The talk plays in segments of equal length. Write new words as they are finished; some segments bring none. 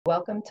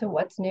welcome to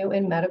What's New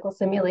in Medical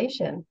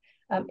Simulation.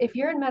 If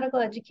you're in medical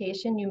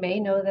education, you may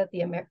know that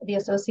the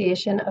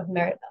Association of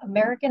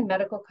American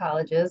Medical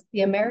Colleges,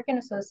 the American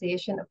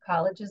Association of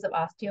Colleges of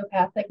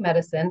Osteopathic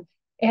Medicine,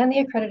 and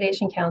the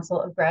Accreditation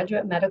Council of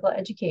Graduate Medical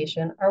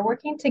Education are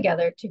working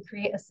together to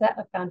create a set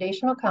of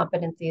foundational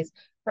competencies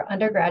for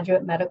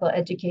undergraduate medical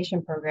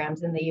education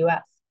programs in the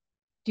U.S.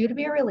 Due to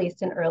be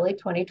released in early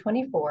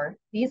 2024,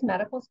 these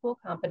medical school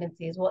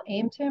competencies will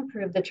aim to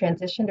improve the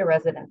transition to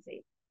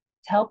residency.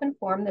 To help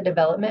inform the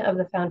development of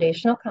the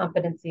foundational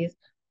competencies,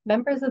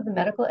 members of the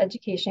medical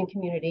education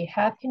community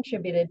have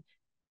contributed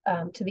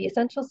to the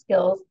essential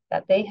skills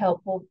that they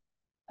help will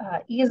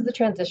ease the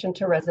transition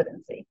to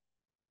residency.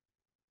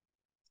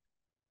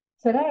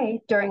 Today,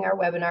 during our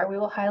webinar, we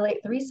will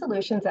highlight 3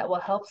 solutions that will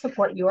help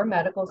support your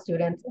medical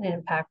students in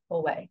an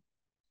impactful way.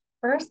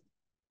 First,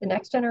 the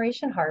next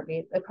generation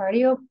Harvey, the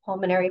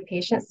cardiopulmonary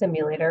patient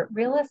simulator,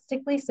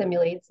 realistically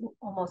simulates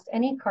almost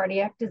any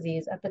cardiac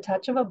disease at the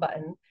touch of a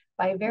button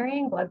by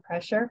varying blood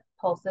pressure,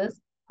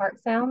 pulses,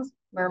 heart sounds,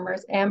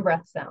 murmurs, and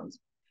breath sounds.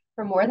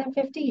 For more than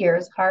 50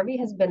 years, Harvey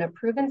has been a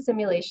proven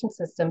simulation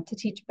system to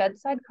teach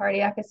bedside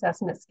cardiac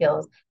assessment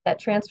skills that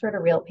transfer to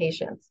real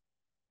patients.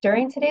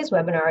 During today's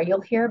webinar,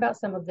 you'll hear about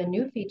some of the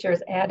new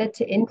features added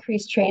to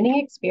increase training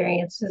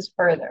experiences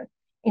further,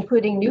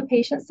 including new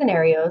patient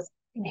scenarios,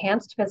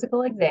 enhanced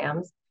physical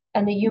exams,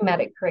 and the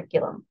UMedic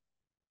curriculum.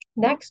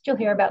 Next, you'll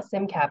hear about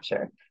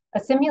SimCapture, a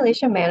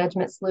simulation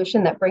management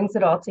solution that brings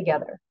it all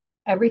together.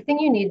 Everything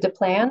you need to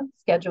plan,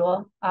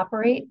 schedule,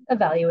 operate,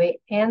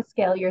 evaluate, and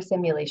scale your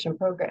simulation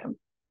program.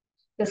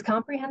 This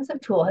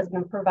comprehensive tool has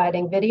been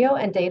providing video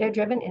and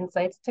data-driven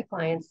insights to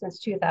clients since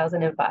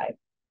 2005.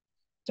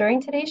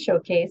 During today's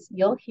showcase,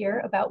 you'll hear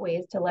about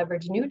ways to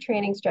leverage new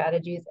training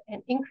strategies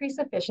and increase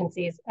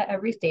efficiencies at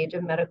every stage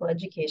of medical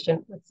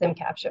education with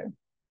SimCapture.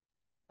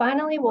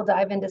 Finally, we'll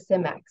dive into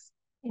SimX.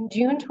 In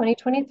June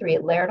 2023,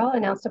 Laerdal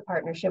announced a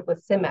partnership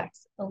with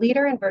SimX, a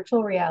leader in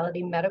virtual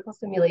reality medical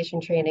simulation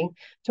training,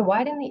 to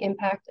widen the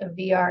impact of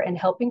VR in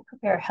helping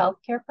prepare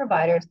healthcare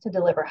providers to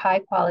deliver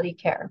high-quality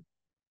care.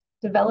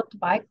 Developed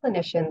by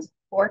clinicians,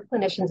 for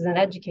clinicians and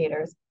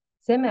educators,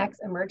 SimX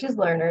immerses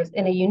learners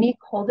in a unique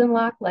Holden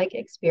Lock-like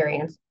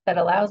experience that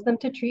allows them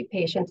to treat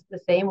patients the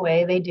same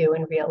way they do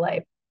in real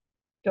life.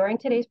 During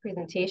today's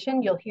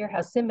presentation, you'll hear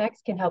how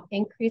SimX can help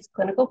increase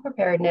clinical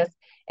preparedness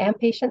and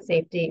patient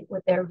safety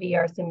with their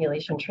VR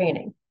simulation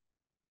training.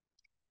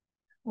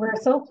 We're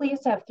so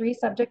pleased to have 3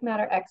 subject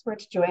matter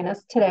experts join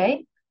us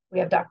today. We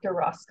have Dr.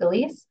 Ross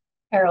Scalise,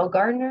 Errol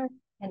Gardner,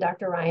 and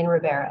Dr. Ryan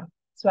Rivera.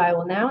 So I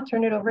will now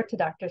turn it over to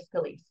Dr.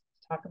 Scalise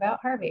to talk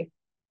about Harvey.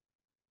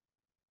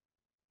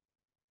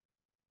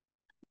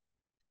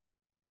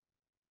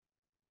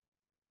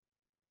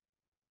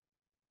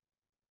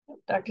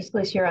 Dr.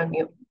 Scalise, you're on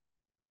mute.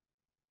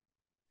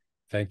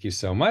 Thank you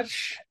so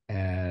much.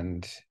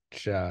 And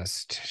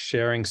just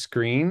sharing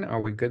screen.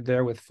 Are we good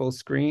there with full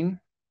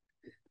screen?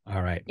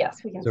 All right.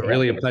 Yes, we can. So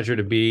really a pleasure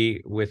to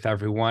be with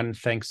everyone.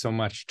 Thanks so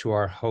much to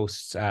our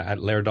hosts at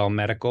Laerdal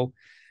Medical.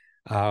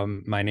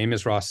 My name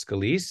is Ross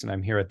Scalise, and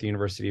I'm here at the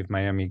University of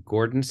Miami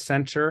Gordon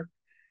Center.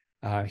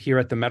 Here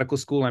at the medical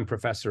school, I'm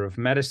professor of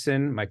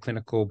medicine. My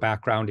clinical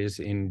background is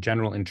in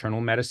general internal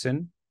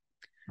medicine.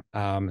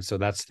 So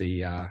that's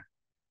the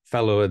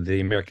fellow of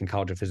the American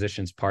College of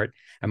Physicians part.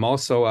 I'm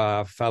also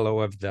a fellow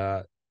of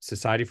the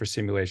Society for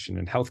Simulation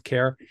in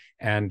Healthcare,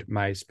 and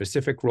my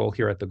specific role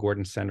here at the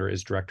Gordon Center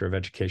is Director of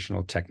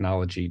Educational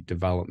Technology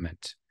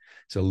Development.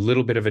 So a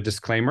little bit of a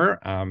disclaimer,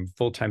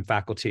 full-time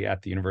faculty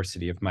at the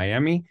University of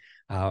Miami,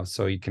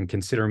 so you can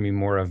consider me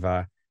more of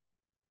a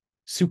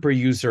super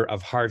user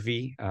of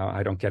Harvey.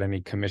 I don't get any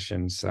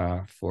commissions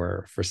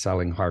for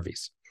selling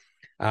Harveys.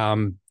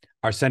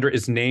 Our center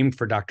is named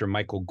for Dr.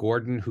 Michael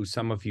Gordon, who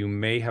some of you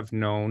may have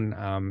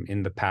known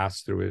in the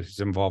past through his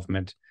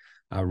involvement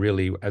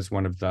really as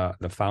one of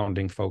the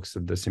founding folks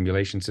of the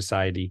Simulation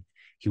Society.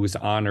 He was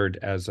honored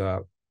as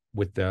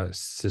with the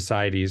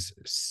Society's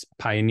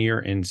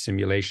Pioneer in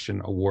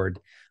Simulation Award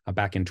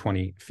back in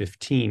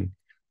 2015.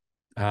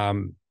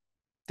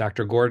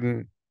 Dr.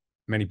 Gordon,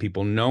 many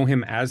people know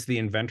him as the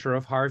inventor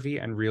of Harvey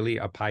and really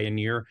a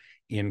pioneer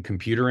in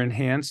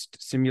computer-enhanced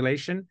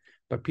simulation.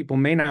 But people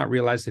may not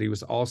realize that he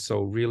was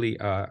also really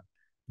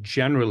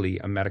generally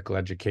a medical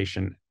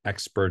education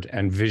expert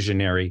and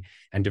visionary,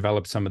 and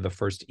developed some of the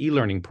first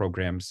e-learning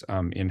programs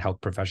in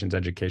health professions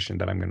education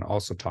that I'm going to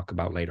also talk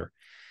about later.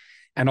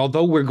 And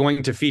although we're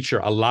going to feature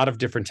a lot of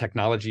different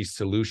technology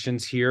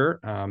solutions here,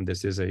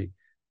 this is a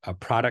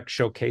product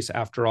showcase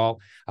after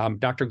all,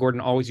 Dr. Gordon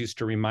always used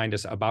to remind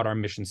us about our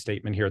mission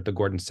statement here at the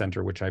Gordon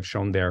Center, which I've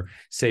shown there,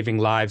 saving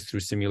lives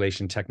through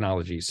simulation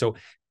technology. So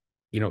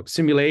you know,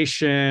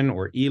 simulation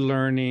or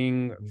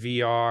e-learning,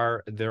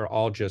 VR, they're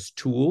all just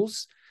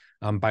tools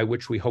by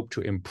which we hope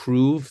to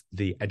improve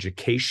the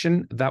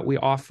education that we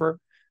offer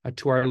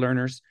to our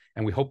learners.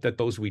 And we hope that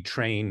those we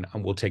train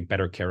will take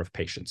better care of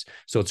patients.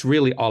 So it's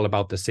really all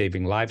about the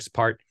saving lives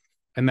part.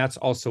 And that's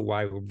also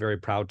why we're very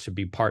proud to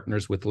be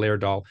partners with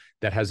Laerdal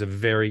that has a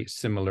very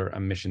similar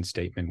mission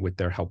statement with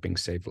their helping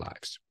save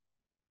lives.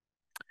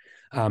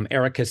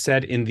 Erica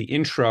said in the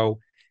intro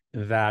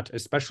that,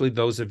 especially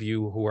those of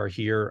you who are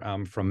here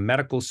from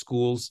medical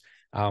schools,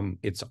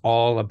 it's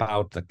all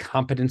about the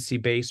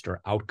competency-based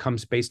or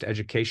outcomes-based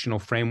educational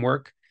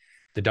framework.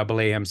 The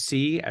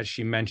AAMC, as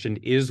she mentioned,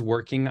 is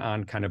working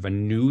on kind of a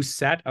new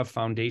set of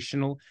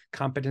foundational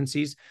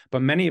competencies,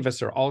 but many of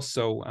us are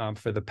also,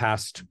 for the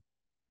past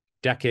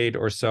decade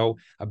or so,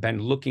 have been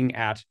looking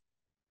at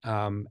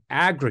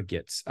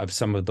aggregates of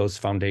some of those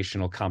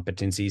foundational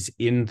competencies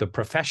in the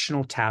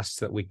professional tasks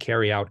that we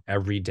carry out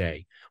every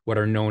day, what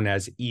are known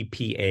as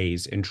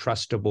EPAs,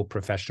 entrustable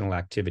professional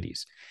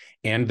activities.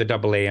 And the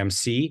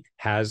AAMC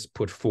has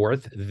put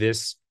forth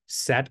this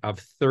set of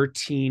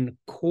 13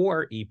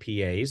 core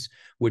EPAs,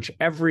 which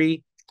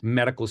every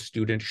medical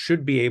student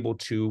should be able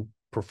to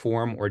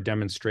perform or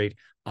demonstrate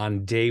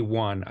on day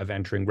one of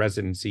entering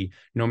residency,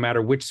 no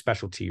matter which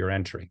specialty you're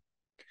entering.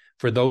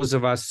 For those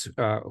of us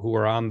who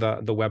are on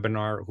the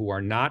webinar who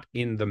are not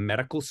in the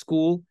medical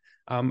school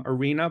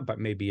arena, but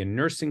maybe in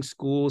nursing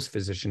schools,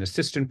 physician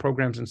assistant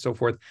programs, and so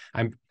forth,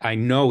 I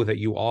know that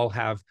you all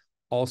have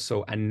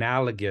also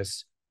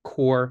analogous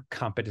core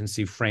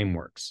competency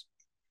frameworks.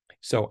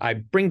 So I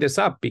bring this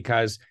up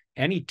because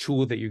any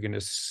tool that you're going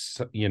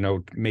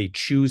to, may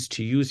choose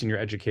to use in your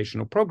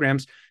educational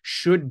programs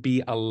should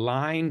be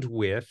aligned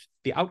with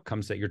the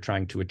outcomes that you're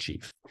trying to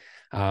achieve.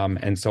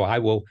 And so I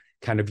will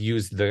kind of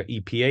use the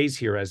EPAs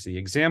here as the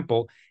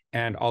example.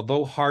 And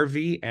although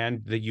Harvey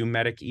and the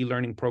UMedic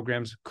e-learning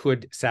programs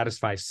could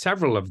satisfy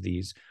several of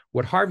these,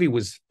 what Harvey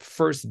was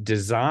first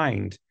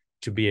designed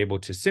to be able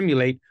to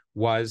simulate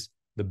was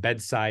the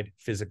bedside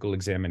physical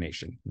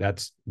examination.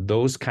 That's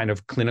those kind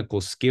of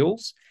clinical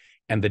skills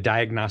and the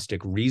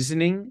diagnostic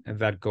reasoning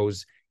that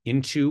goes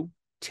into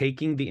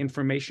taking the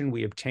information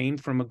we obtain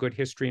from a good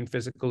history and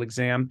physical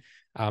exam.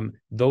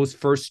 Those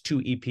first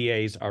two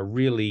EPAs are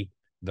really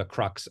the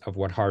crux of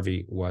what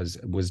Harvey was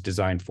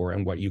designed for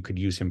and what you could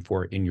use him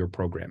for in your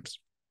programs.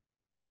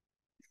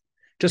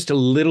 Just a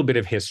little bit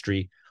of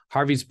history.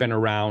 Harvey's been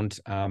around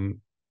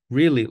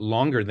really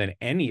longer than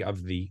any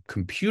of the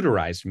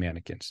computerized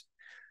mannequins.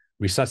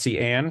 Resusci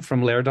Ann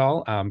from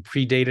Laerdal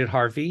predated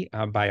Harvey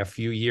by a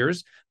few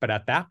years, but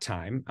at that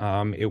time,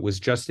 it was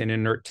just an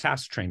inert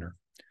task trainer.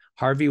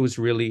 Harvey was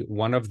really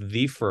one of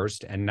the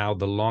first and now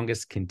the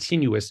longest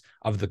continuous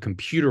of the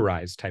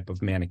computerized type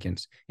of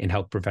mannequins in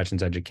health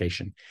professions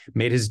education.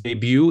 Made his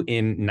debut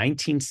in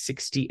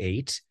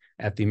 1968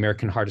 at the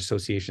American Heart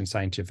Association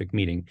scientific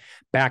meeting.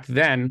 Back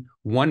then,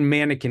 one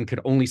mannequin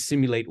could only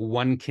simulate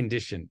one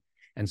condition.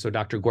 And so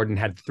Dr. Gordon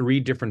had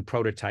 3 different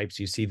prototypes.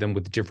 You see them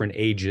with different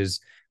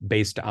ages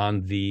based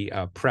on the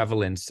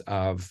prevalence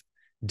of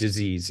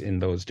disease in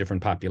those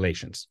different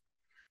populations.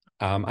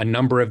 A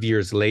number of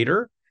years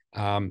later,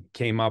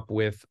 came up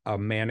with a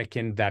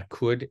mannequin that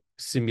could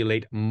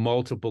simulate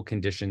multiple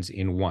conditions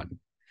in one.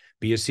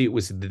 But you see, it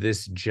was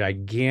this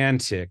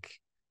gigantic,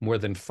 more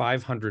than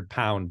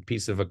 500-pound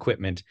piece of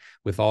equipment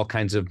with all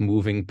kinds of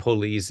moving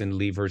pulleys and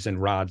levers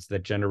and rods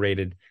that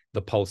generated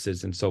the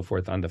pulses and so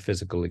forth on the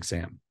physical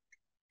exam.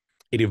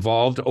 It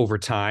evolved over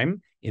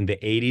time in the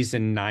 80s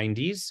and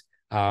 90s,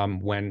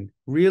 when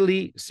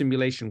really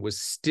simulation was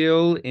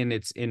still in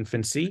its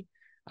infancy.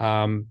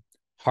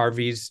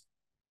 Harvey's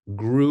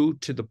grew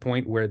to the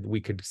point where we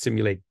could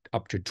simulate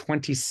up to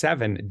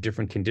 27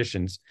 different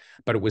conditions,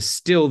 but it was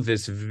still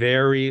this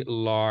very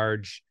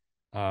large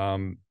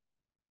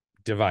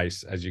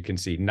device, as you can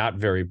see, not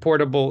very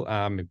portable.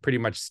 It pretty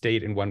much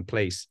stayed in one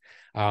place.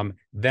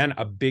 Then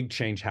a big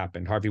change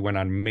happened. Harvey went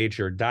on a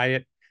major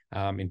diet.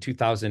 In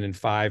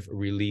 2005,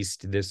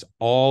 released this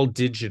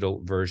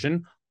all-digital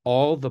version.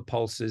 All the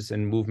pulses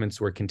and movements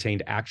were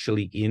contained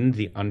actually in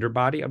the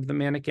underbody of the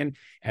mannequin,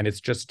 and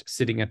it's just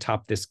sitting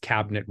atop this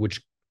cabinet,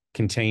 which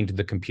contained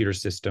the computer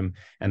system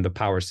and the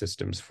power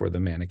systems for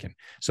the mannequin.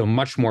 So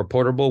much more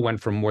portable,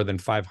 went from more than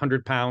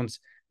 500 pounds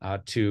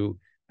to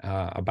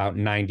about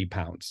 90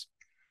 pounds.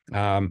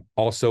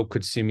 Also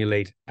could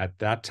simulate at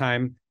that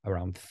time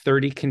around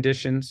 30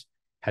 conditions,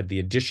 had the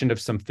addition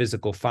of some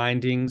physical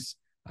findings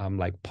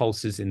like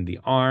pulses in the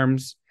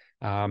arms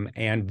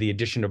and the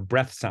addition of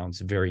breath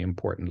sounds, very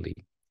importantly.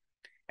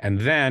 And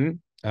then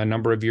a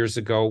number of years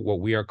ago, what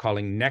we are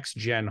calling next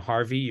gen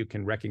Harvey, you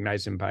can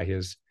recognize him by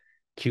his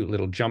cute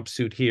little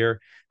jumpsuit here,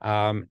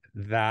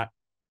 that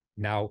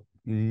now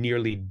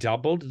nearly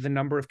doubled the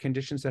number of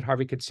conditions that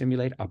Harvey could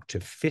simulate, up to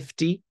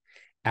 50,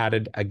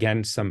 added,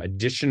 again, some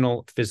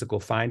additional physical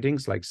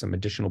findings, like some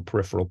additional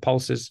peripheral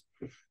pulses,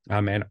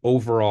 and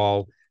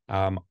overall,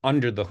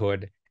 under the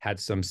hood, had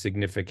some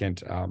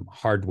significant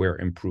hardware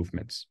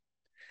improvements.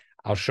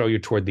 I'll show you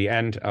toward the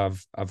end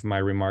of my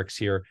remarks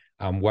here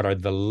what are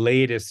the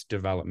latest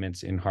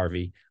developments in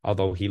Harvey,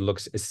 although he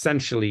looks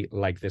essentially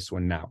like this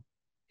one now.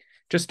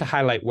 Just to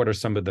highlight what are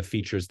some of the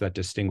features that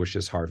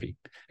distinguishes Harvey.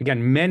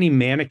 Again, many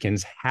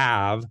mannequins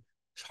have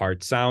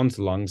heart sounds,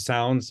 lung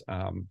sounds,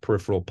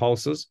 peripheral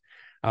pulses,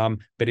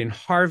 but in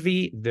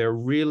Harvey, they're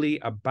really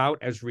about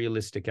as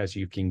realistic as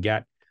you can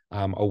get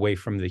away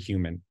from the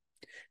human.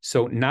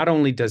 So not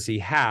only does he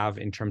have,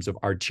 in terms of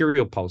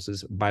arterial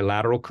pulses,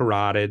 bilateral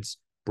carotids,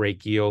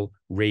 brachial,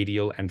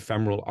 radial, and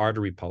femoral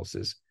artery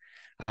pulses.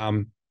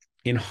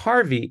 In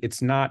Harvey,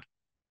 it's not,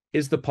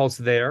 is the pulse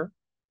there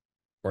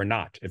or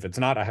not? If it's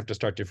not, I have to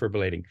start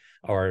defibrillating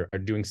or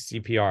doing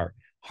CPR.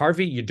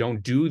 Harvey, you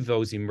don't do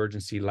those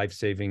emergency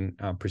life-saving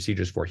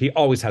procedures for. He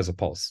always has a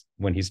pulse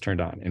when he's turned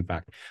on, in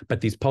fact.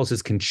 But these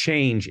pulses can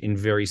change in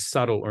very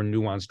subtle or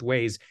nuanced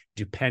ways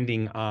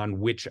depending on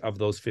which of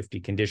those 50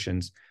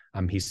 conditions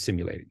he's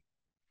simulating.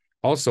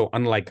 Also,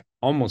 unlike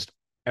almost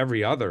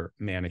every other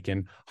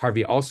mannequin,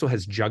 Harvey also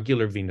has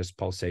jugular venous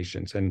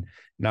pulsations. And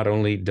not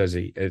only does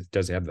he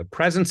have the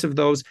presence of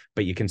those,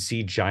 but you can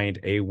see giant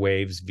A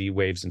waves, V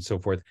waves, and so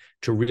forth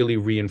to really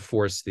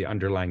reinforce the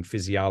underlying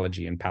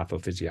physiology and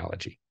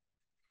pathophysiology.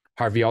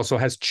 Harvey also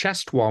has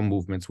chest wall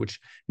movements, which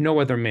no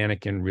other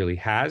mannequin really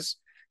has.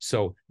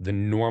 So the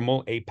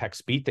normal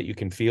apex beat that you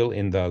can feel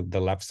in the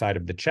left side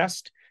of the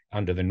chest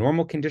under the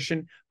normal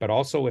condition, but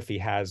also if he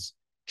has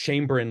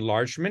chamber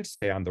enlargement,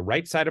 say on the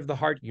right side of the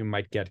heart, you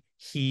might get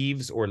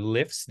heaves or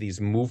lifts,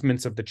 these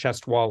movements of the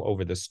chest wall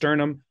over the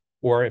sternum,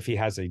 or if he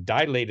has a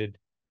dilated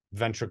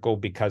ventricle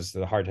because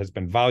the heart has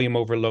been volume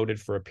overloaded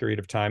for a period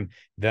of time,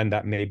 then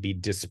that may be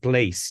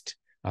displaced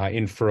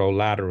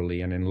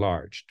inferolaterally and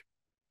enlarged.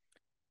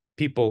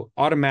 People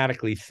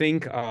automatically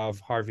think of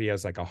Harvey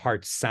as like a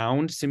heart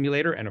sound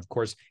simulator, and of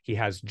course, he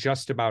has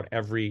just about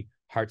every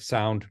heart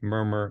sound,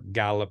 murmur,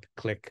 gallop,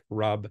 click,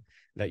 rub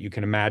that you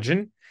can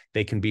imagine.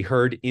 They can be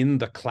heard in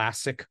the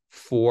classic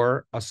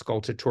 4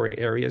 auscultatory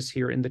areas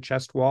here in the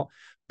chest wall,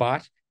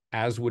 but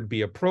as would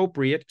be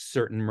appropriate,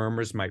 certain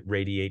murmurs might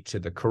radiate to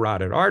the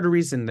carotid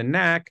arteries in the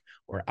neck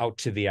or out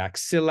to the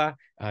axilla,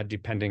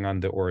 depending on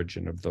the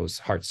origin of those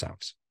heart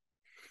sounds.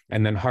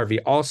 And then Harvey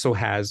also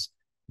has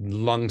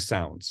lung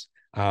sounds.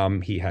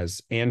 He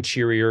has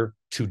anterior,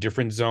 2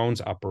 different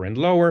zones, upper and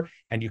lower,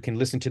 and you can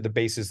listen to the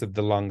bases of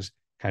the lungs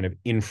kind of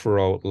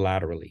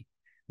inferolaterally.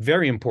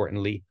 Very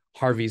importantly,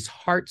 Harvey's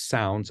heart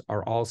sounds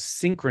are all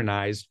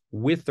synchronized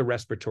with the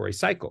respiratory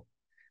cycle.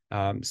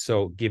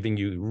 So giving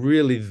you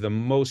really the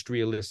most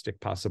realistic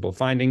possible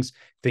findings,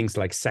 things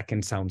like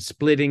second sound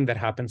splitting that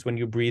happens when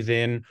you breathe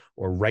in,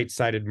 or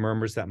right-sided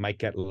murmurs that might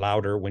get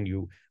louder when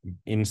you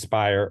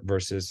inspire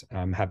versus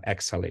have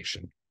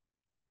exhalation.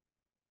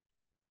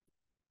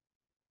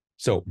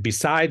 So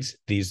besides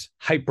these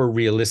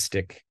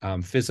hyper-realistic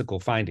physical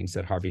findings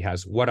that Harvey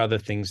has, what other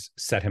things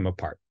set him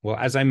apart? Well,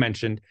 as I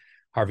mentioned,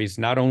 Harvey's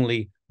not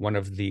only one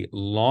of the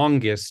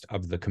longest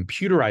of the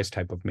computerized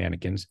type of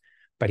mannequins,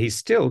 but he's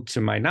still,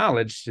 to my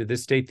knowledge, to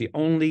this date, the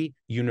only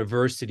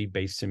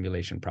university-based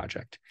simulation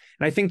project.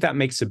 And I think that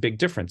makes a big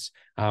difference.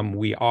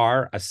 We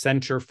are a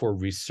center for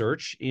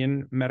research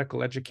in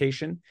medical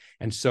education.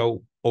 And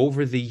so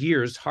over the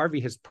years, Harvey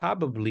has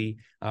probably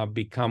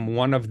become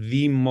one of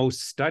the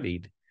most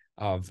studied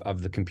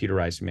of the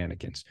computerized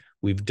mannequins.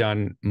 We've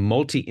done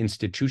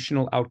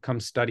multi-institutional outcome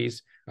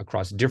studies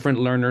across different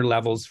learner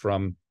levels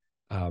from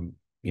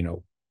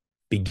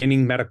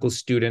beginning medical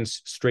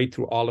students straight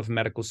through all of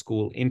medical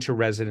school into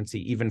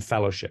residency, even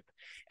fellowship.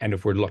 And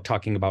if we're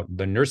talking about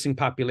the nursing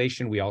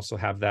population, we also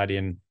have that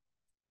in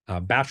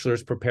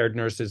bachelor's prepared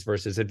nurses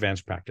versus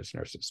advanced practice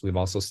nurses. We've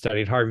also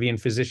studied Harvey in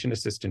physician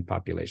assistant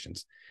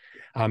populations.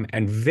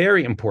 And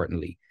very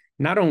importantly,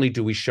 not only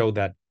do we show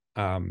that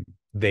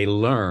they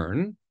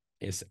learn,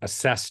 is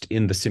assessed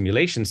in the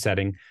simulation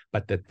setting,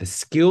 but that the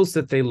skills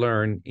that they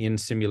learn in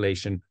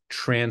simulation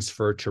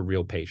transfer to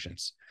real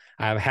patients.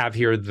 I have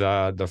here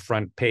the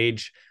front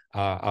page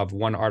of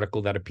one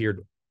article that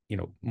appeared,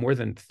 more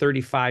than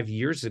 35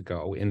 years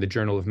ago in the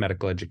Journal of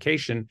Medical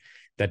Education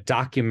that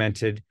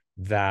documented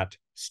that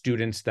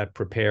students that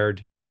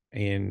prepared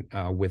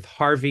with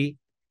Harvey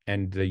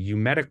and the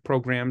UMedic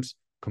programs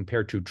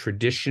compared to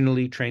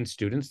traditionally trained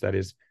students, that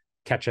is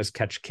catch as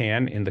catch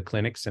can in the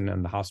clinics and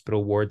in the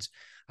hospital wards,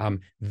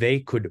 they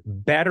could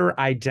better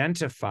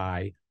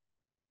identify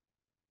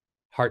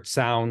heart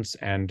sounds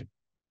and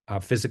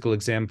physical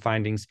exam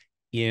findings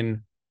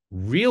in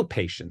real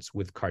patients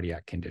with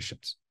cardiac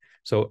conditions.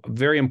 So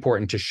very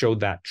important to show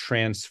that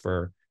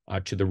transfer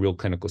to the real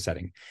clinical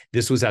setting.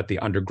 This was at the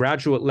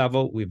undergraduate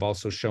level. We've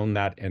also shown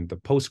that in the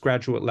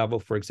postgraduate level.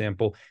 For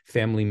example,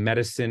 family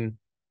medicine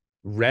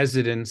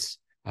residents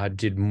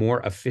did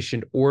more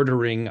efficient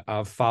ordering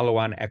of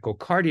follow-on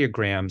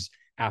echocardiograms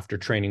after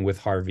training with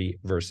Harvey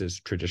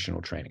versus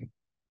traditional training.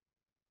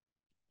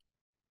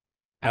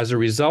 As a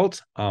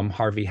result,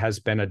 Harvey has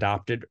been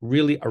adopted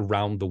really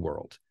around the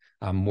world.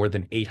 More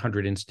than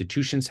 800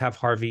 institutions have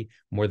Harvey,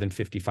 more than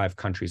 55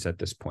 countries at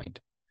this point.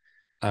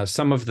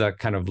 Some of the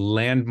kind of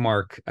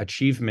landmark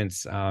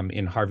achievements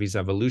in Harvey's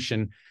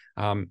evolution,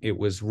 it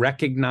was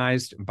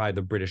recognized by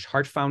the British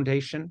Heart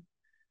Foundation,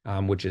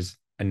 which is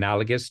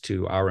analogous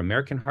to our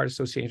American Heart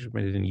Association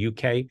in the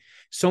UK,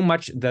 so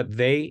much that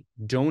they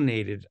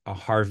donated a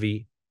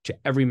Harvey to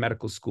every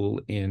medical school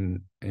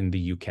in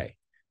the UK.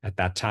 At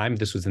that time,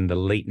 this was in the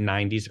late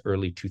 90s,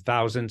 early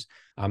 2000s.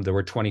 There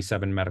were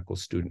 27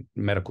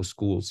 medical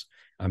schools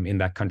in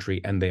that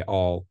country, and they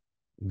all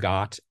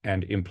got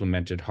and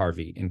implemented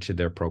Harvey into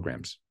their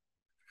programs.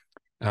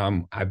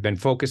 I've been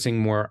focusing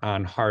more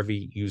on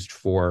Harvey used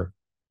for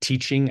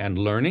teaching and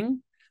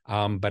learning,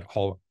 but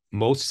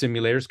most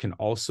simulators can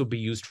also be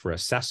used for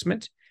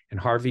assessment. And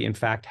Harvey, in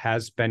fact,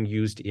 has been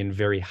used in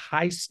very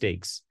high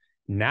stakes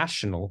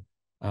national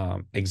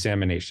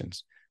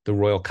examinations. The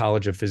Royal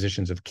College of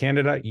Physicians of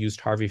Canada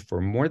used Harvey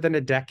for more than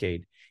a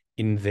decade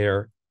in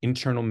their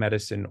internal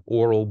medicine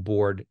oral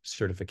board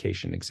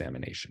certification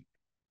examination.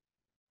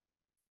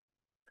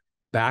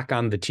 Back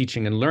on the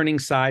teaching and learning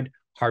side,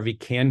 Harvey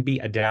can be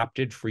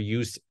adapted for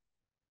use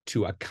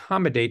to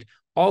accommodate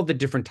all the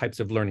different types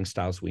of learning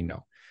styles we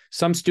know.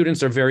 Some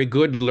students are very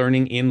good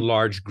learning in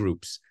large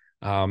groups,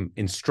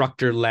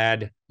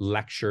 instructor-led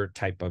lecture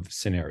type of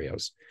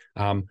scenarios.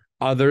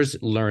 Others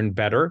learn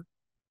better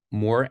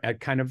more at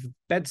kind of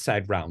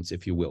bedside rounds,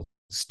 if you will,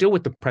 still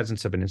with the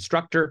presence of an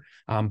instructor,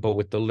 but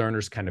with the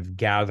learners kind of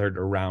gathered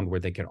around where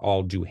they can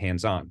all do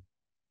hands-on.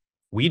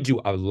 We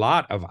do a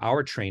lot of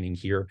our training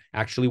here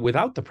actually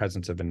without the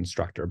presence of an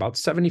instructor. About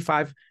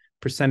 75%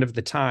 of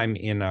the time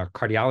in a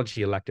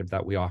cardiology elective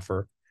that we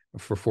offer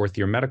for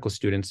fourth-year medical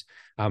students,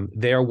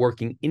 they are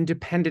working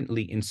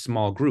independently in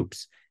small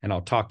groups. And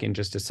I'll talk in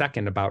just a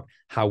second about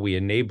how we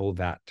enable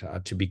that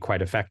to be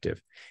quite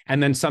effective.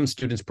 And then some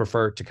students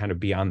prefer to kind of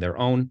be on their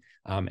own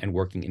and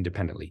working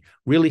independently.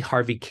 Really,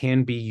 Harvey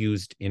can be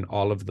used in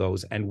all of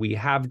those. And we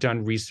have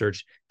done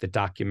research that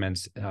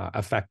documents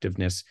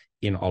effectiveness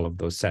in all of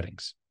those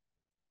settings.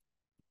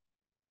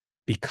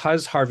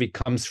 Because Harvey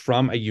comes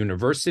from a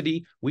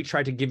university, we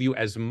try to give you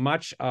as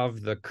much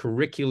of the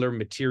curricular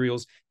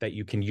materials that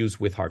you can use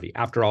with Harvey.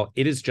 After all,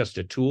 it is just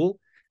a tool.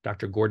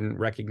 Dr. Gordon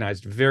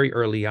recognized very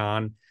early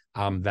on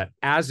that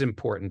as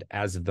important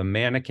as the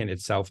mannequin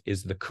itself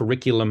is the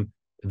curriculum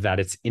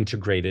that it's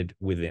integrated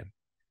within.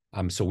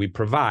 So we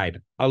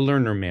provide a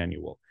learner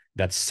manual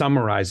that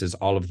summarizes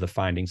all of the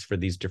findings for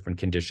these different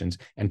conditions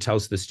and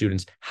tells the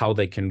students how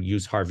they can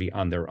use Harvey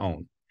on their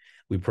own.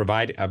 We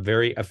provide a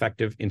very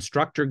effective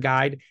instructor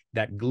guide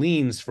that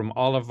gleans from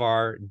all of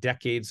our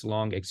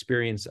decades-long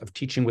experience of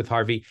teaching with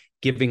Harvey,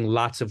 giving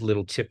lots of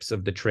little tips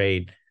of the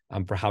trade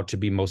for how to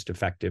be most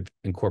effective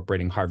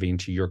incorporating Harvey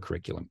into your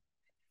curriculum.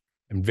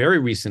 And very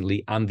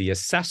recently, on the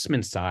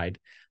assessment side,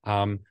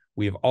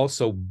 we have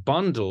also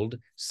bundled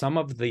some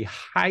of the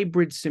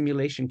hybrid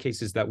simulation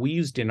cases that we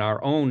used in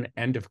our own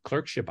end of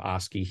clerkship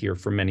OSCE here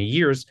for many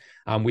years.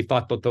 We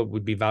thought that those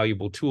would be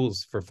valuable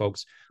tools for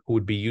folks who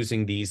would be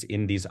using these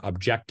in these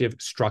objective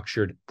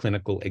structured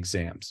clinical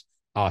exams,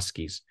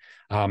 OSCEs.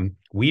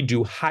 We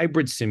do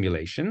hybrid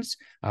simulations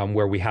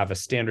where we have a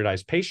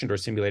standardized patient or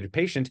simulated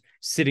patient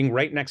sitting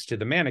right next to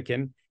the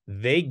mannequin.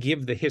 They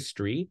give the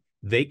history,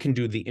 they can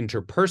do the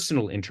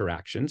interpersonal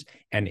interactions,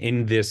 and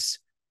in this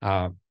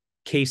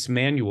case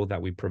manual that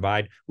we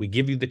provide, we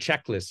give you the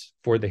checklist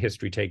for the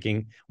history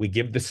taking, we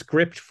give the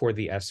script for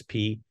the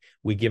SP,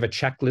 we give a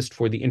checklist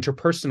for the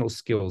interpersonal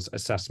skills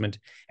assessment,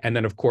 and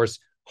then of course,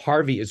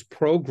 Harvey is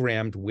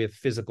programmed with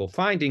physical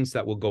findings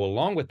that will go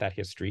along with that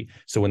history.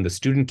 So when the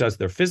student does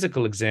their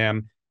physical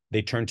exam,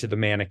 they turn to the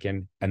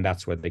mannequin, and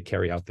that's where they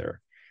carry out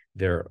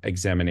their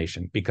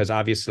examination. Because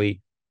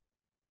obviously,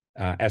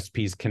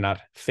 SPs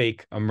cannot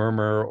fake a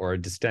murmur or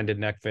distended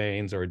neck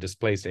veins or a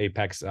displaced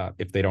apex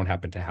if they don't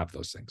happen to have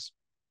those things.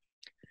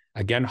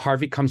 Again,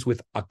 Harvey comes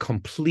with a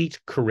complete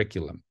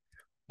curriculum.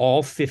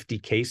 All 50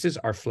 cases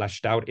are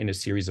fleshed out in a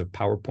series of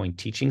PowerPoint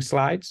teaching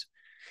slides.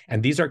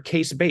 And these are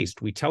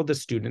case-based. We tell the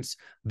students,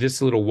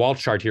 this little wall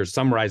chart here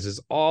summarizes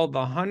all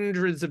the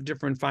hundreds of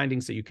different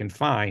findings that you can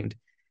find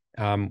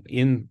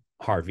in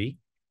Harvey.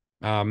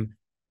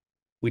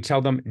 We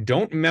tell them,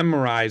 don't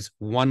memorize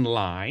one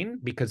line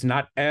because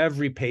not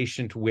every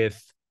patient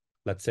with,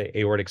 let's say,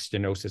 aortic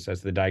stenosis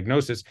as the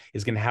diagnosis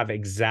is going to have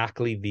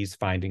exactly these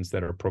findings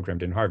that are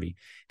programmed in Harvey.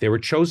 They were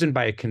chosen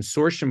by a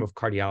consortium of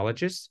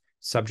cardiologists,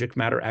 subject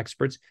matter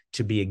experts,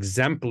 to be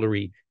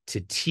exemplary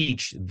to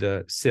teach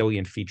the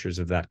salient features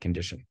of that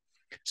condition.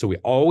 So we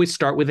always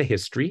start with a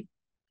history,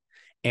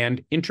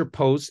 and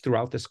interposed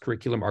throughout this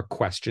curriculum are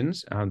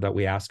questions that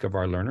we ask of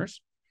our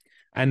learners.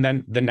 And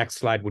then the next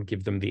slide would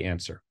give them the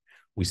answer.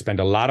 We spend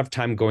a lot of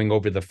time going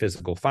over the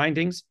physical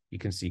findings. You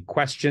can see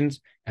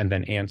questions and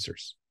then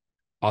answers.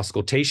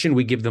 Auscultation,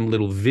 we give them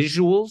little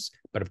visuals,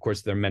 but of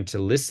course they're meant to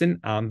listen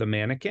on the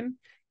mannequin.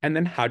 And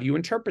then how do you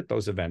interpret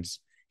those events?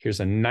 Here's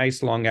a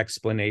nice long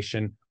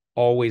explanation,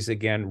 always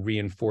again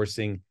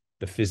reinforcing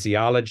the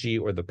physiology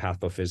or the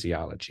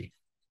pathophysiology.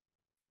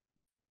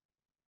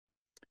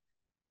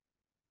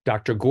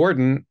 Dr.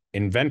 Gordon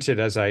invented,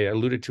 as I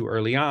alluded to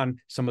early on,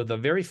 some of the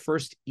very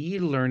first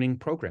e-learning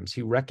programs.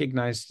 He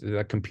recognized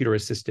that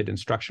computer-assisted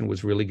instruction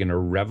was really going to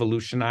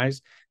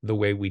revolutionize the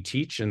way we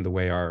teach and the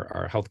way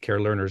our healthcare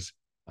learners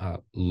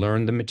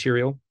learn the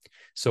material.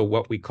 So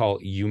what we call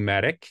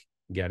UMedic,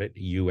 get it,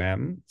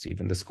 UM, it's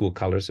even the school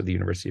colors of the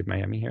University of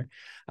Miami here.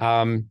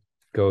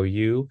 Go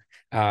U.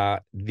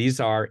 These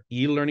are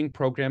e-learning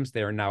programs.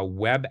 They are now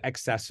web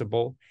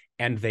accessible,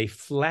 and they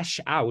flesh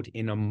out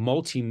in a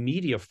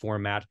multimedia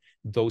format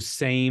those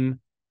same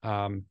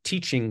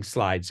teaching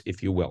slides,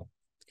 if you will.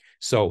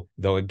 So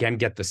they'll again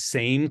get the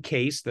same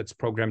case that's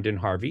programmed in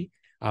Harvey.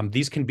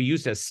 These can be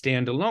used as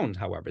standalone,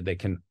 however. They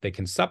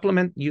can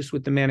supplement use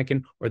with the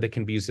mannequin, or they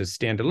can be used as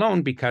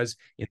standalone because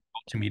in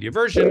the multimedia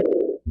version,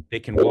 they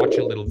can watch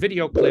a little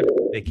video clip,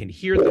 they can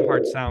hear the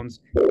heart sounds,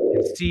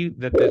 and see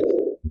that the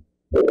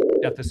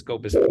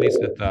stethoscope is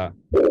placed at the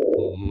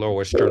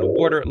lower sternal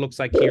border, it looks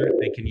like here.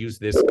 They can use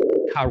this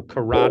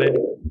carotid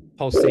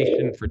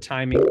pulsation for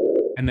timing,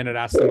 and then it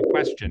asks them a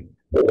question.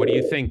 What do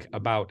you think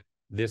about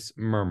this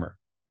murmur?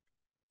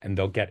 And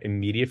they'll get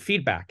immediate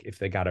feedback. If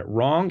they got it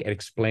wrong, it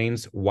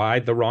explains why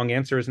the wrong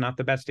answer is not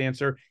the best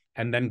answer,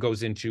 and then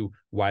goes into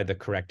why the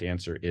correct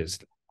answer is.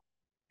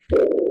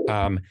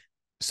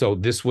 So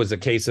this was a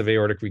case of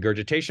aortic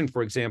regurgitation,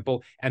 for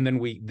example, and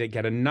then they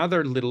get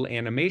another little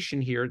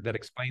animation here that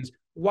explains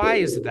why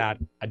is that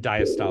a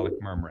diastolic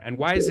murmur and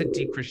why is it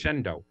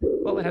decrescendo?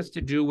 Well, it has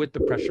to do with the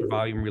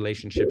pressure-volume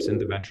relationships in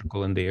the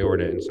ventricle and the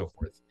aorta and so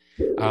forth.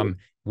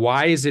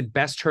 Why is it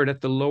best heard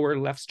at the lower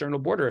left sternal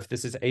border? If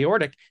this is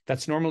aortic,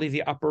 that's normally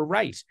the upper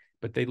right,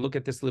 but they look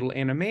at this little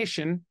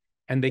animation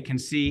and they can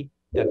see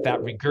that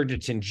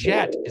regurgitant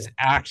jet is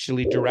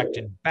actually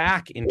directed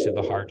back into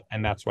the heart,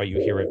 and that's why you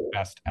hear it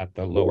best at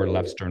the lower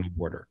left sternal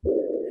border.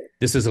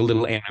 This is a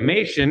little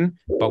animation,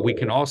 but we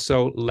can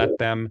also let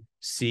them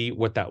see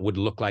what that would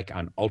look like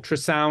on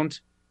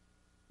ultrasound,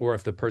 or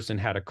if the person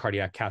had a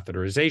cardiac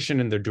catheterization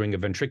and they're doing a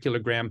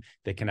ventriculogram,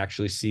 they can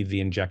actually see the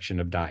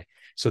injection of dye.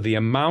 So the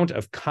amount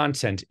of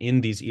content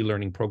in these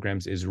e-learning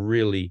programs is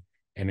really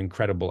an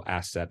incredible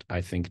asset,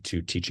 I think,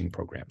 to teaching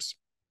programs.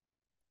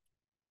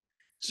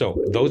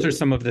 So those are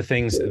some of the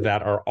things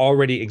that are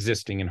already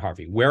existing in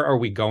Harvey. Where are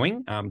we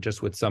going?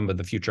 Just with some of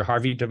the future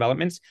Harvey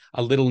developments,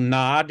 a little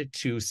nod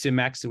to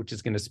SimX, which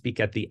is going to speak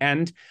at the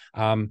end.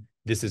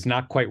 This is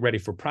not quite ready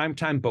for prime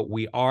time, but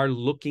we are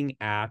looking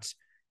at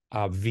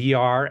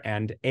VR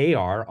and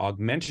AR,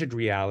 augmented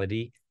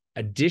reality,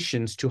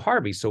 additions to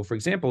Harvey. So for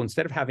example,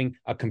 instead of having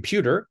a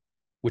computer,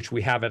 which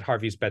we have at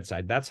Harvey's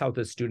bedside, that's how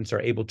the students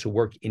are able to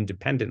work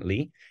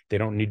independently. They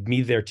don't need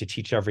me there to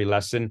teach every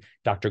lesson.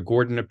 Dr.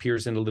 Gordon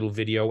appears in a little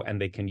video and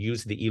they can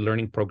use the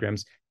e-learning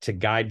programs to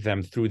guide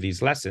them through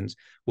these lessons.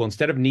 Well,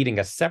 instead of needing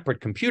a separate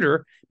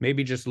computer,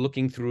 maybe just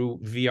looking through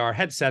VR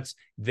headsets,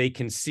 they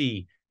can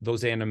see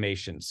those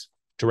animations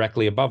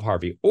directly above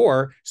Harvey,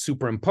 or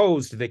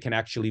superimposed, they can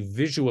actually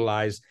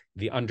visualize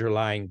the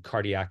underlying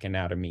cardiac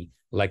anatomy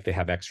like they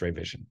have X-ray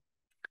vision.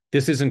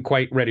 This isn't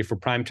quite ready for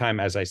prime time,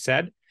 as I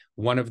said.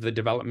 One of the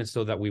developments,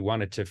 though, that we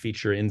wanted to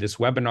feature in this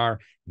webinar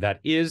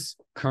that is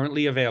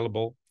currently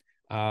available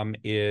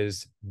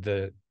is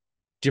the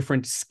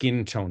different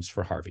skin tones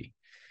for Harvey.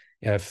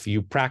 If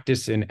you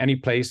practice in any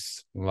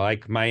place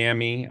like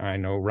Miami, I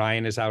know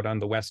Ryan is out on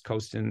the West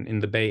Coast in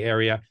the Bay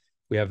Area,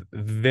 we have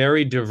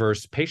very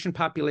diverse patient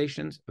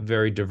populations,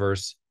 very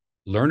diverse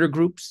learner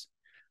groups.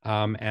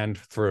 And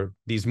for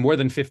these more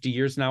than 50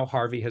 years now,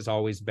 Harvey has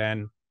always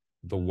been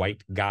the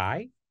white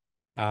guy.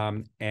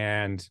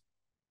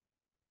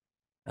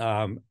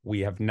 We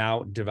have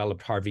now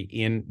developed Harvey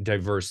in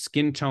diverse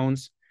skin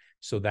tones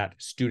so that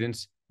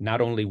students, not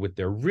only with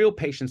their real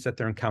patients that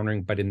they're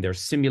encountering, but in their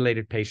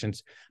simulated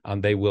patients,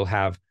 they will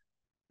have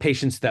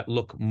patients that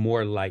look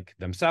more like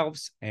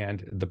themselves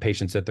and the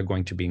patients that they're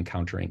going to be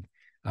encountering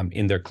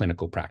in their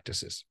clinical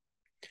practices.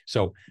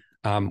 So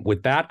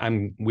with that, I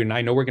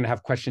know we're going to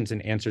have questions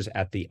and answers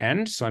at the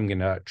end, so I'm going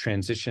to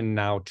transition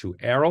now to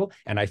Errol,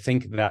 and I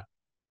think that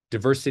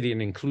diversity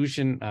and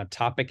inclusion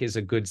topic is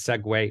a good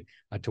segue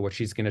to what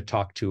she's going to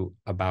talk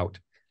about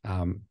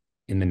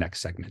in the next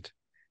segment.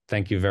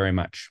 Thank you very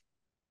much.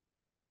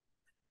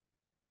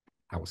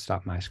 I will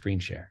stop my screen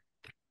share.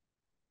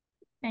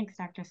 Thanks,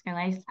 Dr.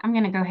 Scalise. I'm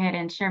going to go ahead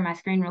and share my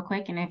screen real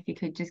quick, and if you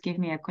could just give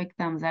me a quick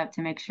thumbs up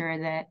to make sure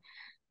that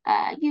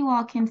you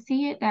all can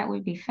see it, that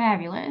would be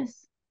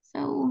fabulous.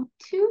 So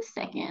 2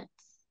 seconds.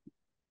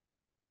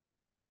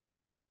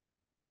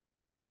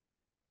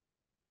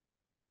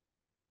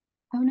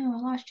 Oh no,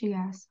 I lost you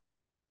guys.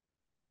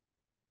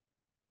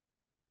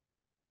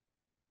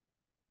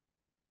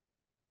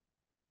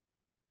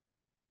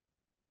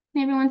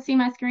 Can everyone see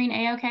my screen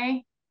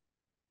A-okay?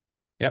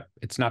 Yep,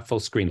 it's not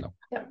full screen though.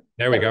 Yep.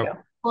 There we go.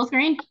 Full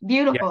screen?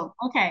 Beautiful.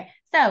 Yep. Okay,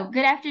 so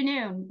good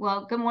afternoon.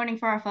 Well, good morning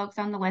for our folks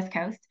on the West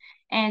Coast,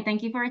 and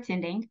thank you for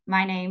attending.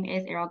 My name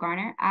is Errol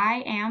Garner.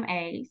 I am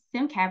a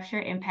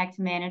SimCapture Impact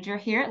Manager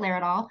here at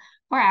Laerdal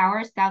for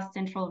our South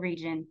Central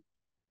region.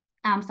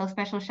 So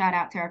special shout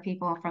out to our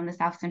people from the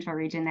South Central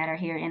region that are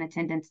here in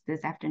attendance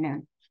this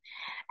afternoon.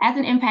 As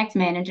an impact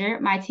manager,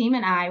 my team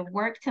and I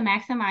work to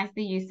maximize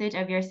the usage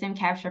of your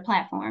SimCapture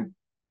platform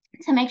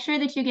to make sure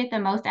that you get the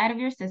most out of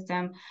your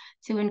system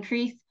to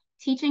increase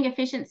teaching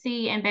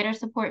efficiency and better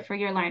support for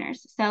your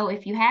learners. So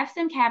if you have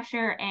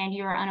SimCapture and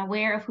you're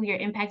unaware of who your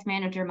impact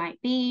manager might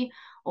be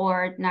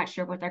or not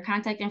sure what their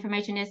contact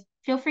information is,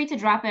 feel free to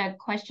drop a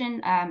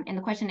question in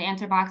the question and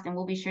answer box, and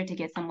we'll be sure to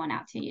get someone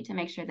out to you to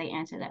make sure they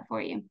answer that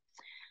for you.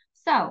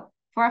 So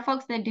for our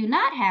folks that do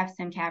not have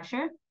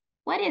SimCapture,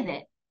 what is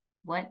it?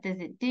 What does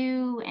it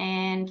do?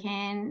 And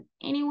can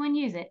anyone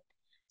use it?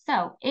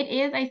 So it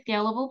is a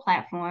scalable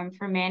platform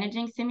for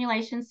managing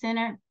simulation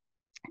center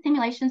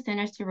simulation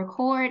centers to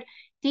record,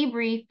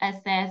 debrief,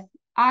 assess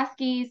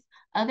OSCEs,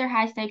 other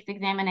high-stakes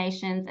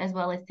examinations, as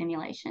well as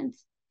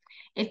simulations.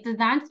 It's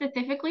designed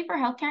specifically for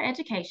healthcare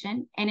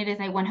education, and it is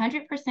a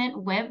 100%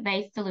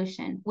 web-based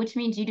solution, which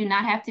means you do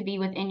not have to be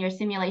within your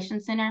simulation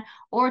center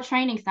or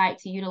training site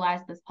to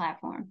utilize this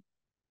platform.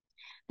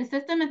 The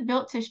system is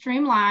built to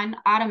streamline,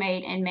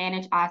 automate, and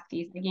manage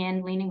OSCEs,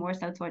 again, leaning more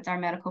so towards our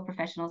medical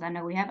professionals. I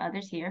know we have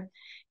others here,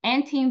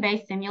 and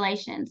team-based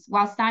simulations,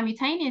 while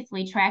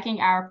simultaneously tracking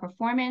our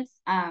performance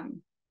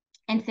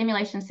and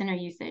simulation center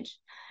usage.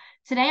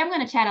 Today, I'm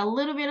going to chat a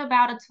little bit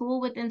about a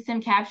tool within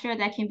SimCapture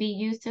that can be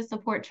used to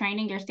support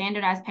training your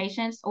standardized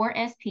patients, or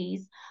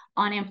SPs,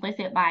 on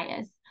implicit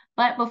bias.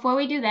 But before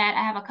we do that,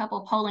 I have a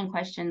couple polling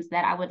questions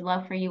that I would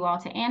love for you all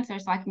to answer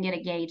so I can get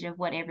a gauge of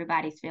what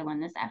everybody's feeling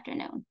this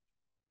afternoon.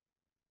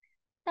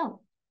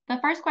 So the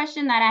first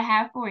question that I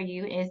have for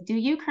you is, do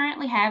you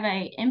currently have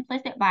an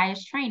implicit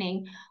bias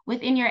training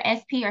within your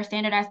SP or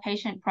standardized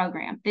patient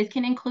program? This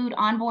can include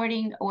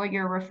onboarding or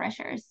your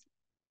refreshers.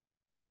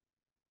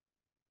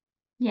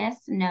 Yes,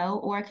 no,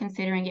 or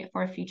considering it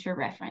for future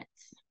reference.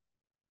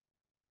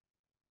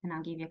 And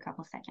I'll give you a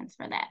couple seconds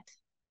for that.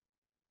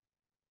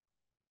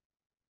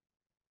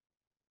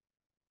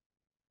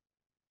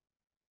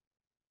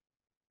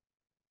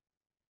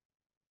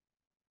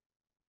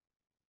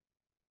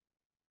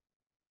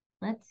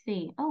 Let's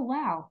see. Oh,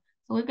 wow.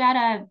 So we've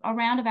got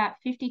around about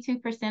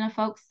 52% of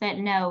folks that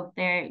no,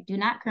 they do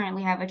not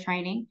currently have a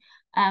training,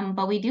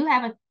 but we do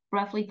have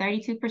roughly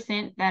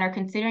 32% that are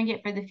considering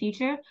it for the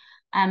future,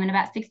 and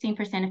about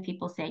 16% of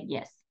people said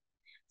yes.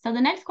 So the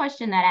next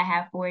question that I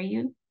have for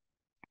you,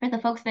 for the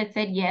folks that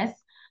said yes,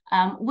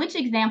 which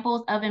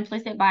examples of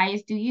implicit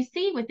bias do you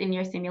see within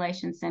your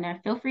simulation center?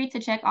 Feel free to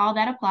check all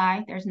that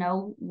apply. There's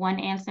no one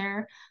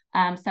answer.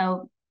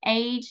 So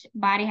age,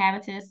 body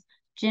habitus,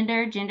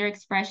 gender, gender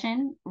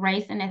expression,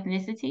 race and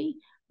ethnicity,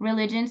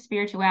 religion,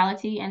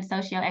 spirituality, and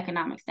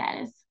socioeconomic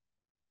status.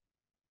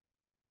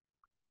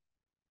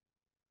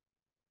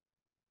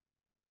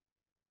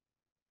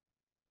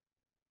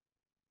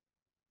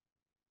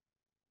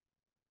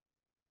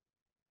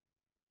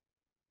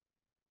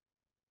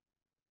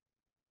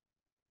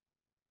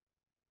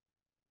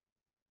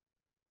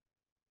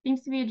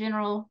 Seems to be a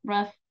general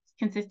rough,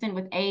 consistent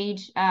with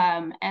age,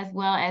 as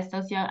well as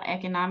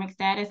socioeconomic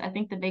status. I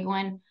think the big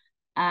one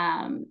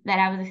that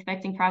I was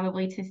expecting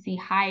probably to see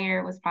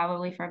higher was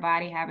probably for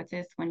body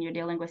habitus when you're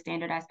dealing with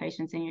standardized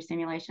patients in your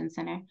simulation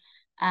center.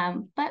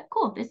 But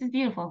cool, this is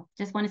beautiful.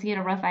 Just wanted to get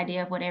a rough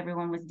idea of what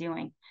everyone was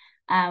doing.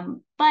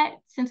 But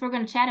since we're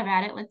going to chat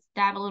about it, let's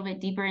dive a little bit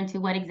deeper into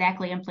what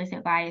exactly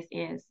implicit bias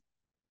is.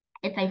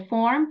 It's a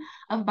form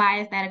of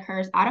bias that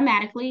occurs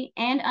automatically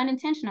and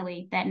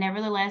unintentionally that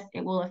nevertheless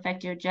it will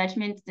affect your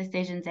judgments,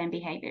 decisions, and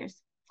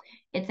behaviors.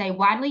 It's a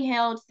widely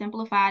held,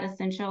 simplified,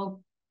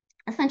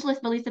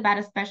 essentialist beliefs about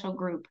a specific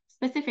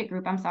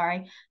group,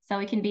 So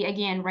it can be,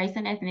 again, race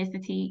and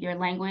ethnicity, your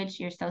language,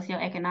 your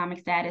socioeconomic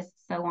status,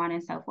 so on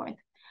and so forth,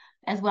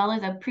 as well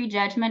as a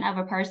prejudgment of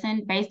a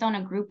person based on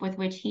a group with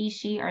which he,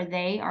 she, or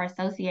they are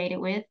associated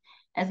with,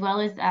 as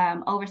well as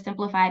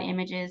oversimplified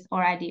images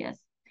or ideas.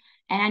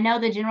 And I know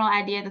the general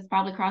idea that's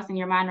probably crossing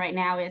your mind right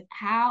now is,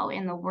 how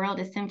in the world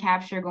is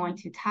SimCapture going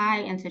to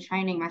tie into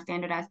training my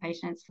standardized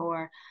patients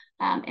for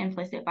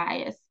implicit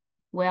bias?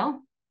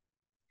 Well,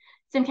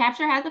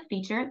 SimCapture has a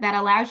feature that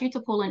allows you to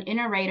pull an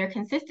inter-rater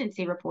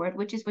consistency report,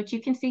 which is what you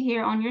can see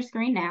here on your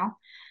screen now.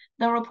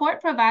 The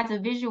report provides a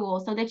visual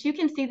so that you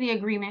can see the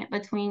agreement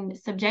between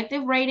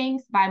subjective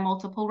ratings by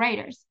multiple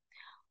raters.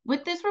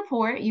 With this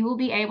report, you will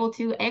be able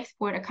to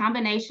export a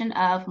combination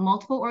of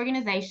multiple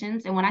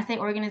organizations. And when I say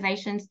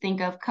organizations,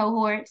 think of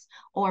cohorts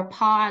or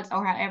pods,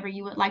 or however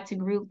you would like to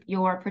group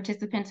your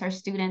participants or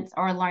students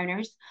or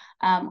learners.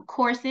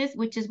 Courses,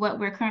 which is what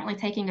we're currently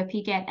taking a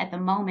peek at the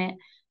moment.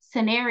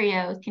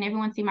 Scenarios. Can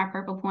everyone see my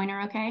purple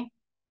pointer okay?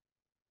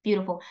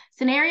 Beautiful.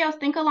 Scenarios,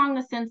 think along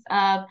the sense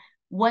of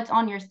what's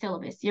on your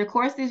syllabus. Your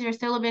course is your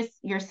syllabus,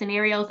 your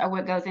scenarios are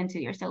what goes into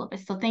your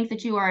syllabus. So things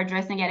that you are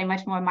addressing at a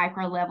much more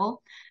micro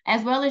level,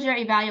 as well as your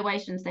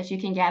evaluations that you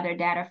can gather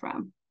data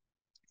from.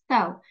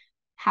 So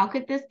how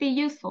could this be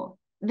useful?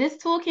 This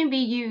tool can be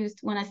used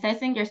when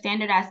assessing your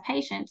standardized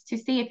patients to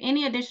see if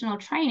any additional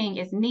training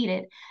is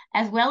needed,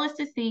 as well as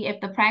to see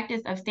if the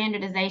practice of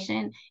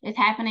standardization is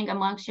happening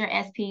amongst your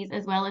SPs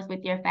as well as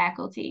with your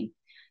faculty.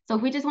 So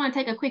if we just want to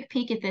take a quick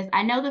peek at this,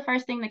 I know the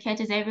first thing that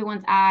catches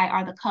everyone's eye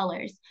are the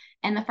colors.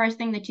 And the first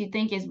thing that you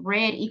think is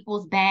red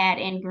equals bad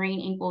and green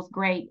equals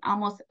great,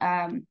 almost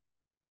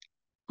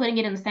putting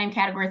it in the same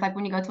categories like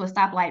when you go to a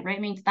stoplight.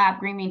 Red means stop,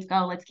 green means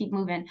go, let's keep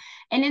moving.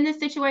 And in this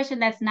situation,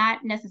 that's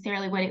not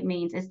necessarily what it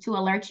means. It's to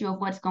alert you of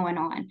what's going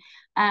on.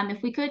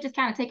 If we could just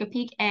kind of take a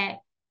peek at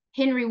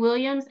Henry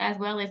Williams as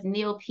well as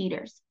Neil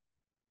Peters.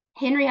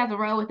 Henry has a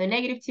row with a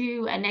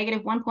 -2, a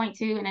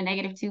 -1.2, and a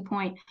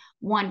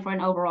 -2.1 for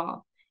an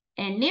overall.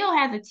 And Neil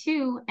has a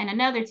 2 and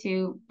another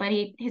 2, but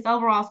his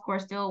overall score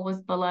still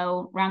was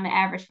below around the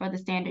average for the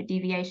standard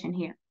deviation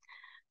here.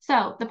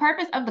 So the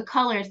purpose of the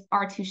colors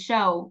are to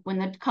show when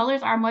the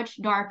colors are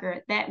much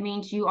darker, that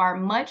means you are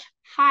much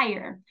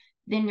higher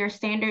than your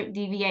standard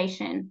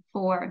deviation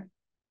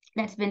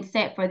that's been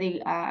set for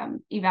the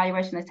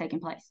evaluation that's taking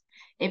place.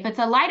 If it's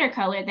a lighter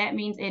color, that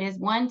means it is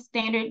one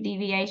standard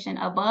deviation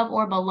above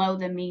or below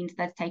the means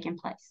that's taking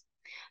place.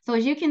 So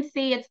as you can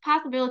see, it's a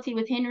possibility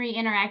with Henry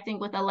interacting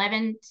with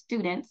 11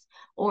 students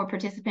or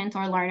participants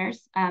or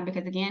learners,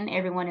 because again,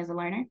 everyone is a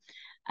learner.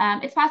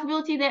 It's a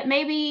possibility that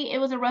maybe it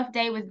was a rough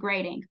day with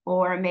grading,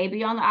 or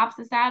maybe on the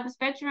opposite side of the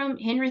spectrum,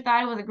 Henry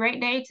thought it was a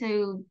great day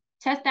to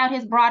test out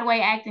his Broadway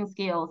acting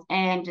skills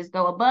and just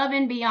go above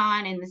and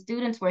beyond. And the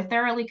students were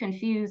thoroughly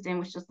confused and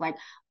was just like,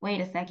 wait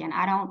a second,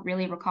 I don't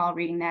really recall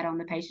reading that on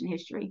the patient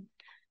history.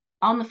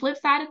 On the flip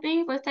side of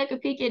things, let's take a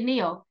peek at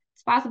Neil.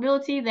 It's a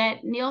possibility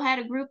that Neil had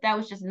a group that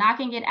was just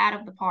knocking it out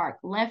of the park,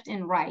 left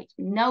and right.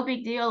 No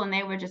big deal, and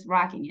they were just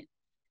rocking it.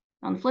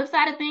 On the flip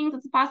side of things,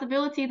 it's a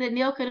possibility that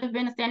Neil could have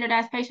been a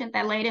standardized patient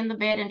that laid in the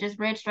bed and just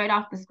read straight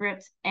off the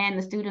script, and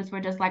the students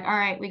were just like, all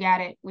right, we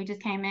got it. We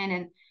just came in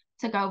and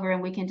took over,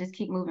 and we can just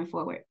keep moving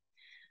forward.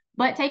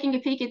 But taking a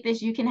peek at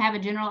this, you can have a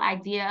general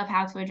idea of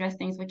how to address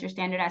things with your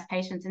standardized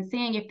patients and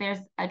seeing if there's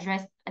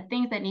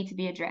things that need to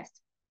be addressed.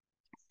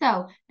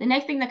 So the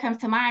next thing that comes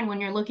to mind when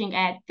you're looking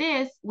at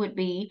this would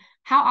be,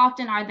 how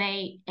often are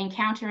they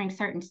encountering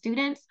certain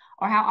students,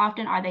 or how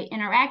often are they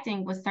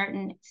interacting with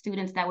certain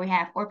students that we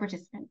have or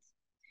participants?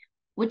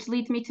 Which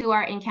leads me to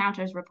our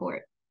encounters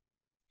report.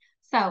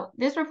 So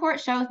this report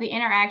shows the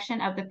interaction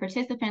of the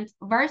participants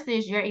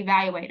versus your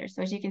evaluator.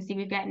 So as you can see,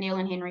 we've got Neil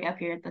and Henry up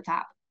here at the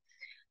top.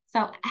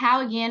 So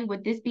how, again,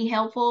 would this be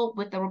helpful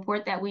with the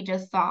report that we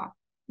just saw?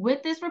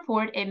 With this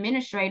report,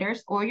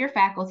 administrators or your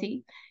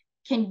faculty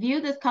can view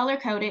this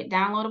color-coded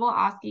downloadable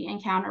OSCE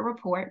encounter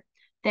report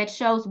that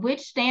shows which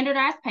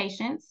standardized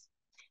patients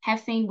have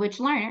seen which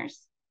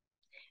learners,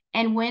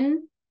 and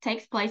when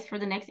takes place for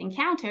the next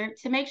encounter,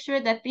 to make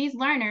sure that these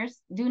learners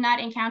do not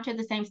encounter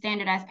the same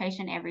standardized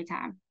patient every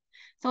time.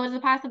 So it's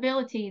a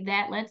possibility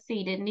that, let's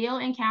see, did Neil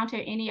encounter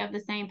any of the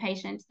same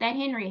patients that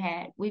Henry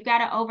had? We've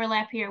got an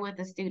overlap here with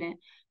a student,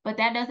 but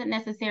that doesn't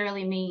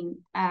necessarily mean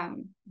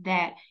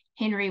that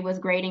Henry was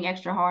grading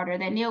extra hard or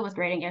that Neil was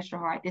grading extra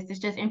hard. This is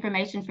just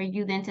information for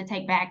you then to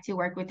take back to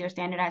work with your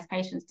standardized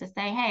patients to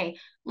say, hey,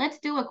 let's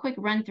do a quick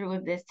run through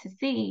of this to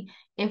see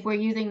if we're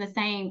using the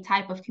same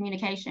type of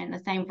communication, the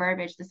same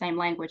verbiage, the same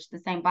language, the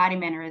same body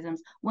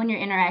mannerisms when you're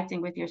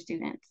interacting with your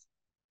students.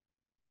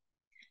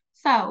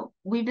 So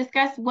we've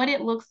discussed what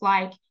it looks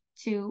like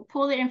to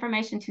pull the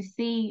information to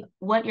see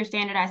what your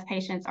standardized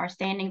patients are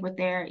standing with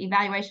their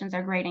evaluations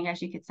or grading,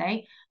 as you could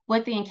say,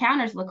 what the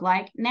encounters look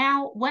like.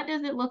 Now, what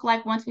does it look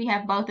like once we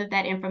have both of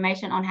that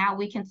information on how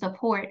we can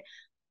support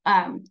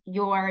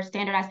your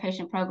standardized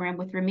patient program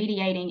with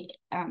remediating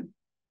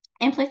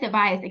implicit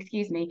bias,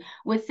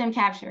 with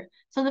SimCapture?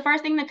 So the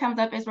first thing that comes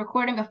up is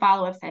recording a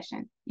follow-up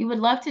session. You would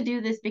love to do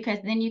this because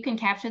then you can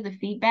capture the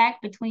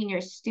feedback between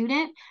your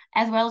student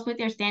as well as with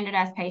your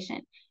standardized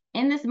patient.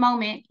 In this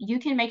moment, you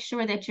can make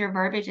sure that your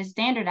verbiage is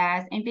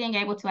standardized and being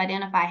able to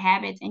identify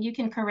habits, and you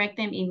can correct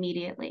them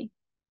immediately.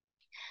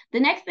 The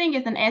next thing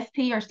is an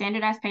SP, or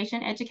standardized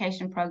patient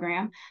education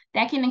program,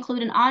 that can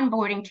include an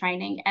onboarding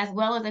training as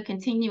well as a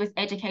continuous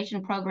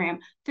education program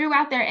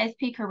throughout their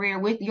SP career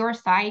with your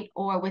site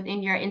or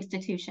within your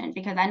institution,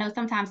 because I know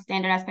sometimes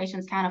standardized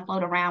patients kind of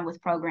float around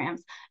with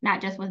programs, not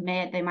just with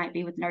med, they might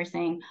be with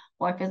nursing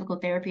or physical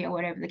therapy or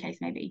whatever the case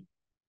may be.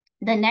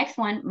 The next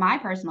one, my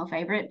personal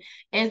favorite,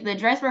 is the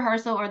dress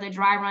rehearsal or the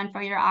dry run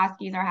for your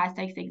OSCEs or high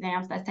stakes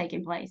exams that's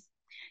taking place.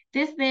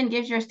 This then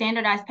gives your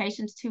standardized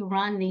patients to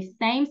run the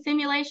same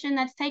simulation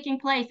that's taking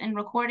place in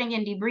recording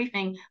and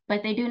debriefing,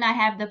 but they do not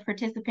have the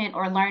participant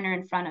or learner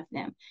in front of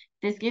them.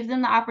 This gives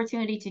them the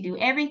opportunity to do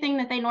everything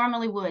that they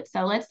normally would.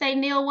 So let's say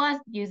Neil was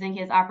using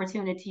his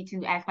opportunity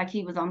to act like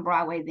he was on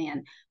Broadway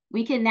then.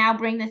 We can now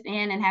bring this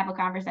in and have a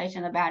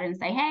conversation about it and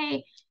say,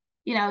 hey,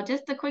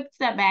 just a quick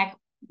step back.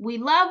 We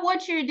love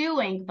what you're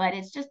doing, but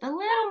it's just a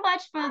little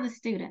much for the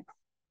students.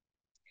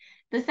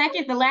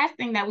 The last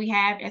thing that we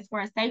have is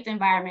for a safe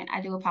environment.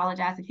 I do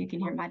apologize if you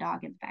can hear my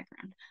dog in the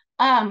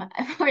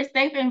background. For a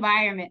safe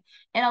environment,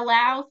 it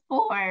allows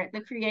for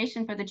the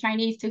creation for the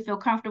trainees to feel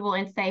comfortable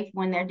and safe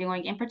when they're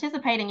doing and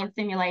participating in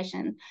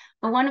simulations.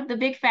 But one of the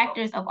big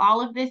factors of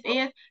all of this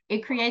is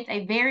it creates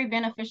a very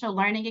beneficial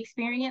learning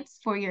experience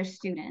for your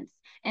students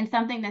and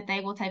something that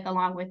they will take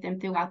along with them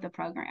throughout the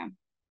program.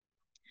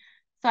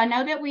 So I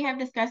know that we have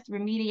discussed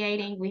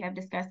remediating, we have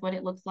discussed what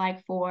it looks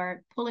like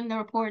for pulling the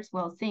reports,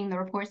 seeing the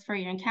reports for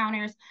your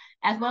encounters,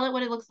 as well as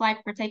what it looks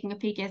like for taking a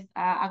peek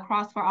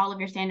across for all of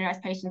your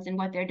standardized patients and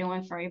what they're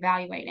doing for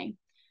evaluating.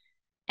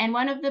 And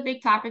one of the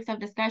big topics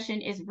of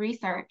discussion is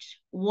research.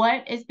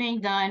 What is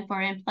being done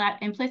for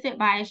implicit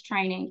bias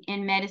training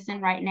in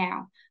medicine right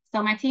now?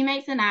 So my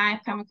teammates and I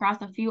have come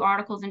across a few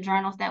articles and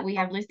journals that we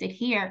have listed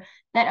here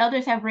that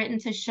others have written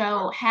to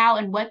show how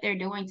and what they're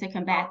doing to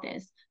combat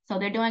this. So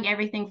they're doing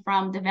everything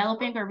from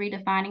developing or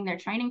redefining their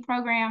training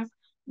programs,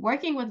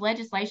 working with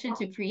legislation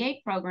to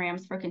create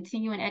programs for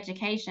continuing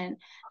education,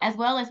 as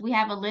well as we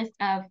have a list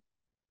of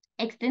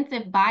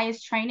extensive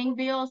bias training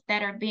bills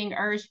that are being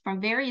urged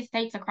from various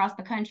states across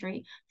the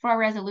country for a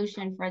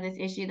resolution for this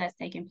issue that's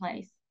taking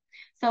place.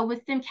 So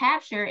with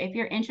SimCapture, if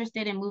you're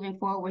interested in moving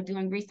forward with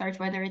doing research,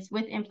 whether it's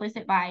with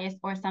implicit bias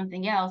or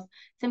something else,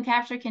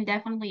 SimCapture can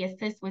definitely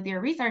assist with your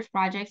research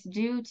projects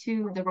due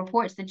to the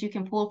reports that you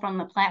can pull from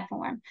the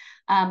platform.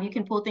 You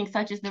can pull things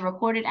such as the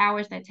recorded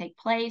hours that take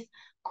place,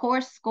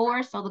 course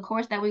scores. So the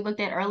course that we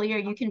looked at earlier,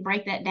 you can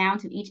break that down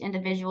to each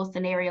individual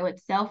scenario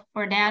itself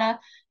for data,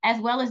 as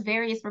well as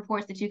various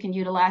reports that you can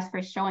utilize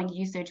for showing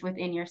usage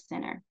within your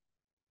center.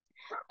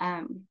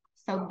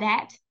 So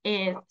that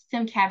is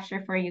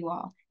SimCapture for you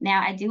all.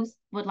 Now, I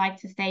would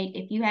like to state,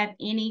 if you have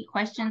any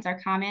questions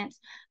or comments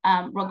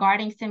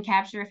regarding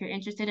SimCapture, if you're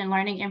interested in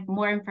learning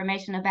more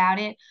information about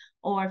it,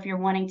 or if you're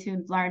wanting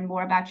to learn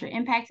more about your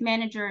impact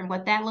manager and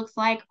what that looks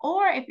like,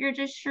 or if you're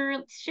just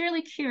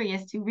surely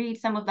curious to read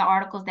some of the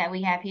articles that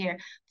we have here,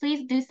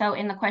 please do so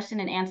in the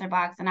question and answer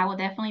box, and I will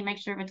definitely make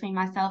sure between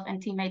myself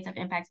and teammates of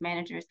impact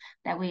managers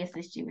that we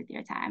assist you with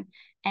your time.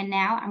 And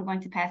now I'm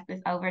going to pass this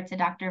over to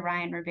Dr.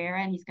 Ryan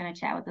Rivera, and he's going to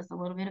chat with us a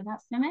little bit about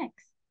SimX.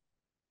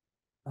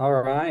 All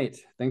right,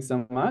 thanks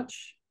so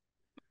much.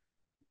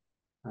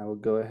 I will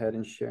go ahead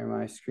and share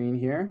my screen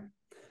here.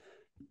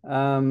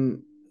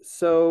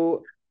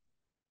 So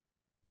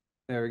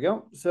there we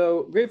go.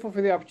 So grateful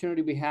for the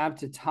opportunity we have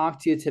to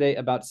talk to you today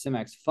about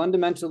SimX.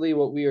 Fundamentally,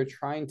 what we are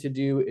trying to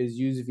do is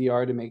use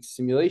VR to make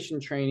simulation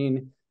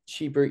training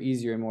cheaper,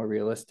 easier, and more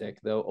realistic.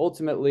 Though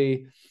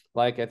ultimately,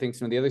 like I think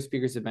some of the other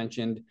speakers have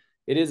mentioned,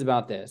 it is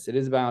about this. It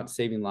is about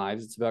saving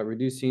lives. It's about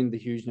reducing the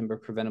huge number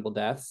of preventable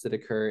deaths that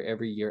occur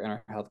every year in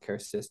our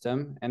healthcare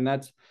system. And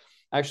that's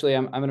actually,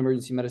 I'm an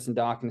emergency medicine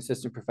doc and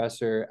assistant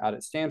professor out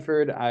at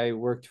Stanford. I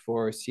worked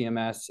for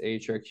CMS,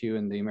 AHRQ,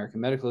 and the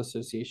American Medical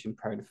Association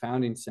prior to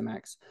founding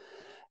SimX.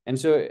 And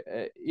so,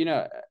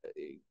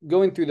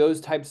 going through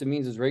those types of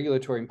means as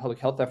regulatory and public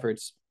health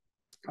efforts,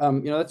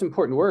 that's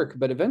important work.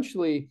 But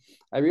eventually,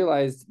 I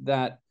realized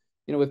that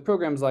with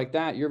programs like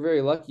that, you're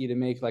very lucky to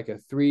make like a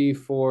 3,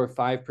 4,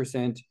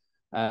 5%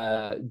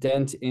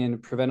 dent in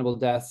preventable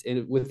deaths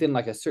within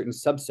like a certain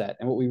subset.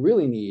 And what we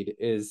really need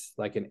is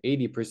like an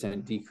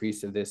 80%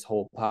 decrease of this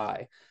whole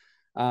pie.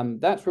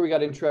 That's where we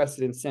got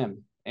interested in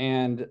Sim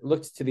and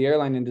looked to the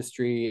airline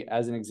industry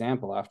as an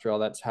example. After all,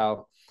 that's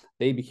how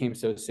they became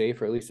so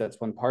safe, or at least that's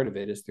one part of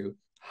it, is through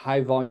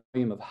high volume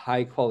of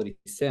high quality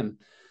Sim.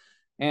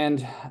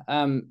 And,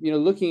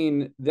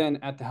 looking then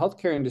at the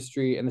healthcare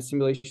industry and the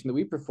simulation that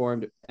we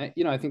performed,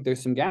 I think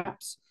there's some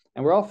gaps.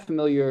 And we're all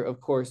familiar, of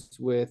course,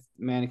 with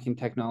mannequin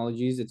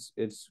technologies.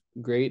 It's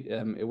great.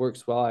 It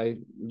works well. I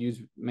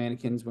use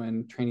mannequins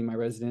when training my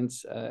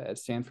residents at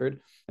Stanford.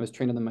 I was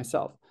trained on them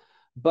myself.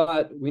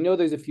 But we know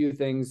there's a few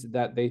things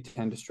that they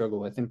tend to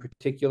struggle with. In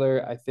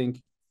particular, I think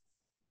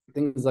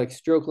things like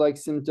stroke-like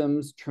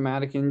symptoms,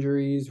 traumatic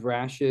injuries,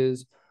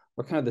 rashes,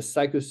 or kind of the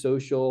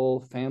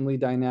psychosocial family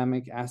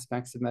dynamic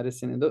aspects of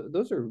medicine. And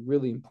those are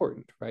really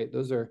important, right?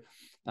 Those are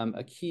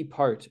a key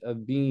part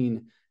of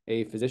being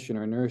a physician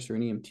or a nurse or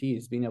an EMT,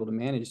 is being able to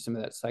manage some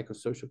of that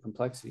psychosocial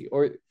complexity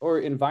or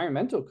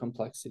environmental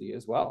complexity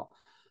as well.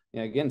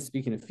 Again,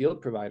 speaking of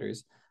field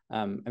providers,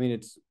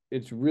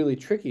 it's really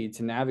tricky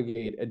to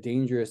navigate a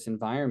dangerous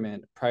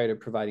environment prior to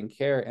providing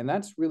care. And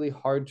that's really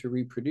hard to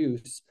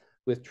reproduce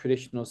with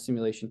traditional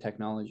simulation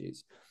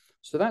technologies.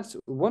 So that's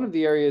one of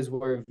the areas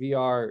where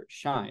VR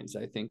shines,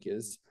 I think,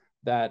 is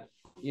that,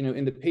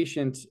 in the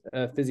patient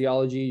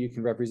physiology, you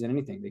can represent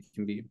anything. They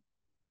can be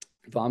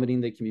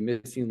vomiting, they can be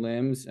missing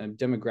limbs.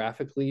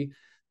 Demographically,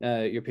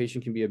 your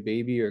patient can be a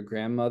baby or a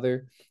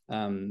grandmother.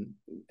 And,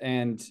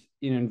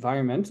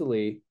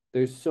 environmentally,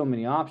 there's so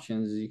many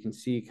options, as you can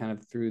see kind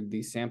of through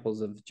these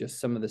samples of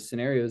just some of the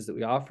scenarios that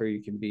we offer.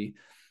 You can be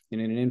in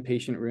an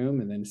inpatient room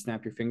and then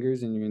snap your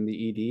fingers and you're in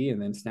the ED, and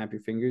then snap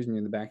your fingers and you're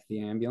in the back of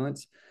the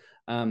ambulance.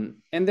 And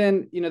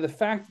then, the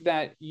fact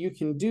that you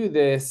can do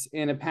this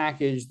in a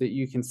package that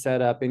you can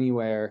set up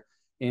anywhere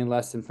in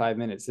less than 5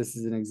 minutes. This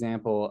is an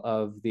example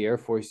of the Air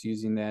Force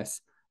using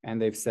this,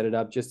 and they've set it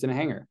up just in a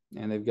hangar.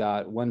 And they've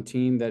got one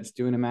team that's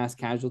doing a mass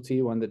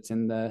casualty, one that's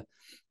in the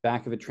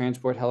back of a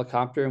transport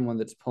helicopter, and one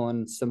that's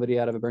pulling somebody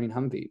out of a burning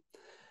Humvee.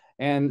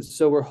 And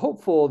so we're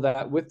hopeful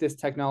that with this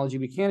technology,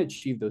 we can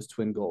achieve those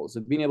twin goals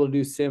of being able to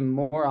do Sim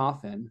more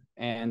often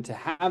and to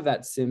have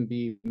that Sim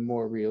be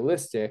more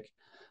realistic,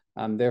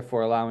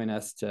 therefore allowing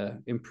us to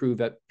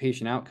improve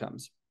patient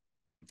outcomes.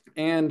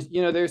 And,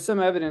 there's some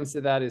evidence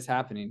that is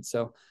happening.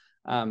 So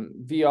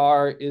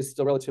VR is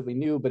still relatively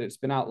new, but it's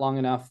been out long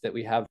enough that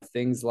we have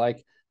things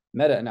like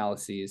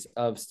meta-analyses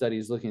of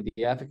studies looking at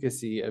the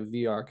efficacy of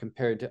VR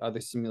compared to other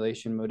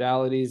simulation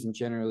modalities. And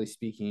generally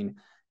speaking,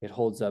 it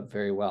holds up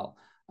very well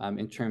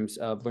in terms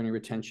of learning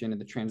retention and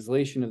the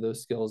translation of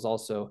those skills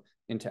also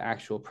into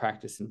actual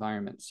practice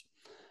environments.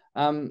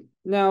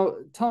 Now,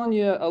 telling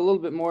you a little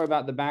bit more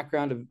about the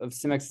background of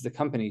SimX as a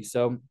company.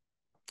 So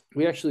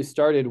we actually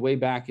started way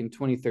back in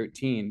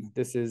 2013.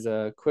 This is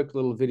a quick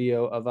little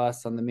video of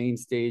us on the main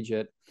stage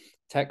at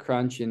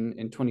TechCrunch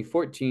in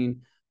 2014,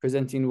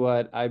 presenting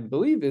what I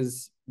believe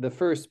is the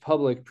first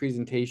public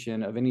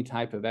presentation of any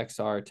type of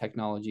XR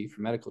technology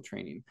for medical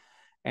training.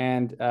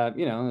 And,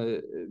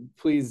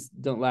 please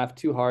don't laugh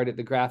too hard at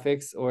the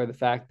graphics or the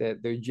fact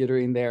that they're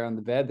jittering there on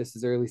the bed. This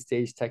is early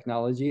stage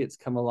technology. It's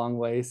come a long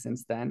way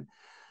since then.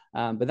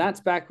 But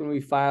that's back when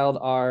we filed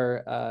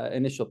our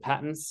initial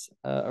patents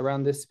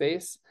around this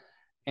space.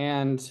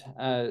 And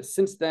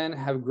since then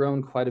have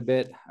grown quite a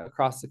bit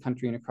across the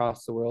country and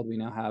across the world. We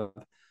now have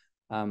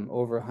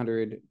over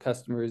 100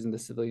 customers in the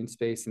civilian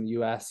space in the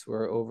US.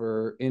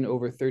 We're in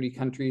over 30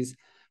 countries.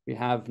 We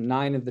have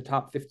 9 of the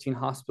top 15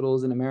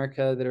 hospitals in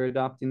America that are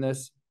adopting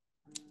this.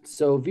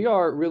 So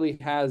VR really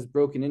has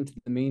broken into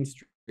the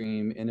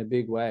mainstream in a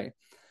big way.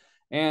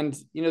 And,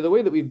 the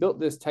way that we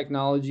built this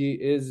technology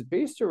is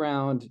based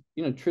around,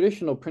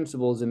 traditional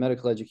principles in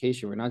medical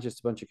education. We're not just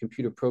a bunch of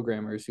computer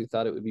programmers who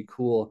thought it would be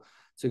cool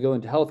to go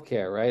into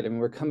healthcare, right? I mean,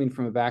 we're coming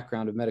from a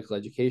background of medical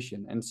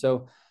education. And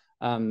so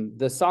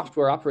the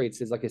software operates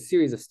as like a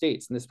series of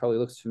states. And this probably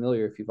looks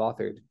familiar if you've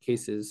authored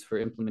cases for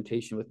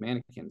implementation with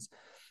mannequins.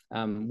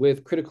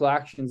 With critical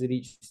actions at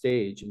each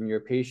stage, and your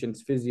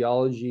patient's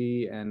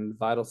physiology and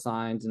vital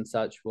signs and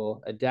such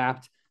will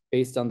adapt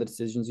based on the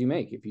decisions you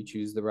make. If you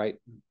choose the right,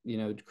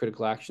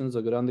 critical actions,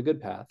 they'll go down the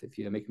good path. If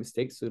you make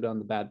mistakes, they'll go down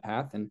the bad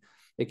path. And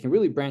it can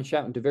really branch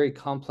out into very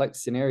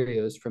complex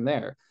scenarios from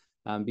there,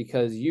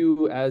 because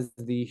you as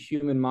the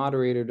human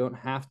moderator don't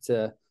have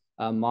to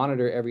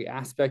monitor every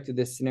aspect of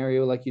this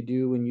scenario like you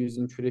do when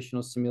using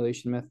traditional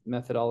simulation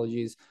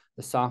methodologies.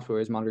 The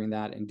software is monitoring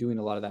that and doing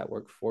a lot of that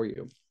work for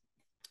you.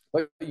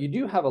 But you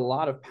do have a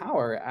lot of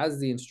power as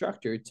the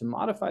instructor to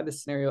modify the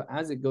scenario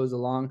as it goes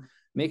along,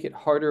 make it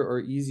harder or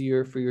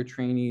easier for your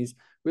trainees,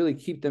 really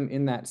keep them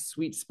in that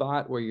sweet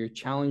spot where you're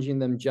challenging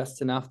them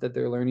just enough that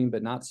they're learning,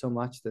 but not so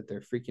much that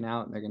they're freaking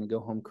out and they're going to go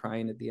home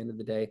crying at the end of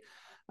the day.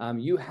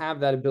 You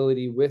have that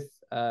ability with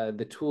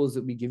the tools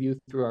that we give you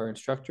through our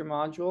instructor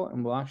module,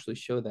 and we'll actually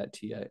show that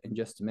to you in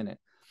just a minute.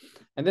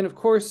 And then, of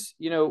course,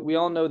 we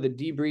all know the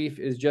debrief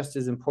is just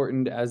as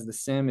important as the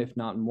sim, if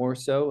not more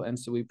so. And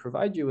so we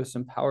provide you with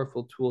some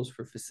powerful tools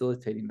for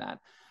facilitating that.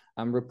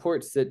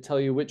 Reports that tell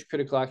you which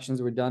critical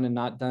actions were done and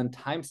not done,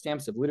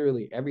 timestamps of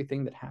literally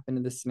everything that happened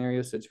in this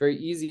scenario. So it's very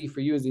easy for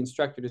you as the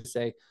instructor to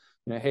say,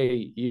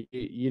 hey,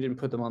 you didn't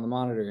put them on the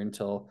monitor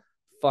until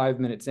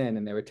 5 minutes in,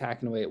 and they were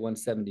tacking away at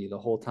 170 the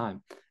whole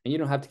time. And you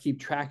don't have to keep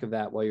track of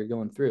that while you're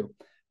going through.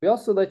 We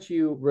also let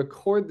you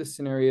record the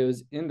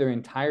scenarios in their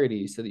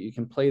entirety so that you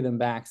can play them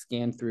back,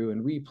 scan through,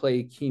 and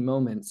replay key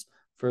moments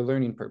for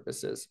learning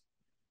purposes.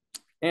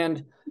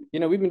 And,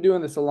 we've been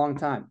doing this a long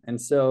time.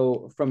 And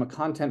so from a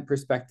content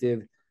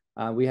perspective,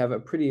 we have a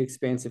pretty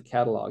expansive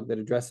catalog that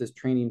addresses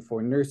training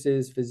for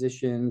nurses,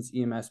 physicians,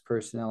 EMS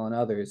personnel, and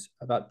others.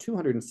 About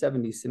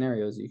 270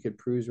 scenarios that you could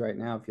peruse right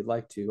now if you'd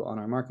like to on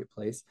our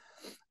marketplace,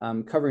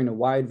 covering a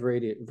wide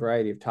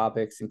variety of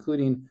topics,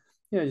 including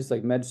just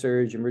like med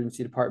surg,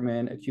 emergency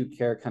department, acute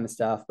care kind of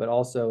stuff, but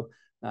also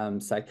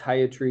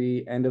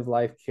psychiatry, end of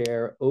life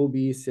care,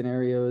 OB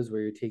scenarios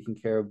where you're taking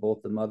care of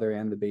both the mother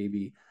and the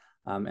baby,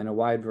 and a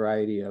wide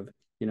variety of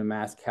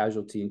mass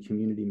casualty and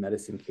community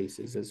medicine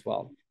cases as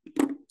well.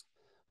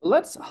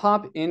 Let's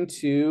hop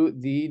into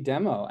the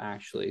demo,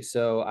 actually.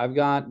 So I've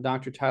got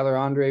Dr. Tyler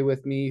Andre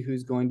with me,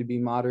 who's going to be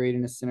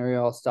moderating a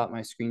scenario. I'll stop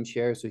my screen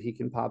share so he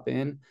can pop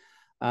in.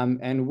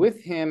 And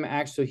with him,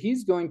 actually,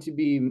 he's going to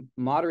be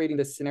moderating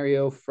the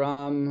scenario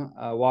from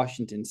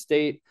Washington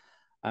State.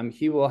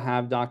 He will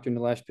have Dr.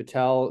 Nilesh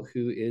Patel,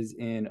 who is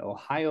in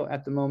Ohio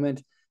at the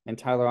moment, and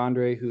Tyler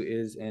Andre, who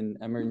is in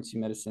emergency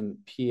medicine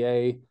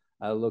PA,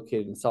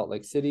 located in Salt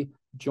Lake City,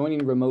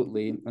 joining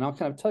remotely. And I'll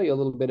kind of tell you a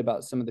little bit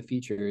about some of the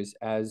features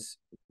as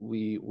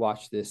we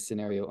watch this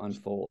scenario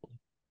unfold.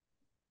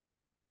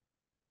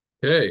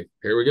 Okay,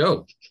 here we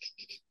go.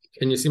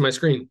 Can you see my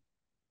screen?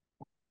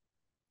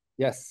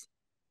 Yes.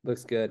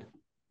 Looks good.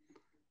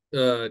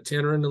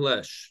 Tanner and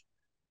Nilesh,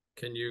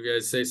 can you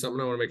guys say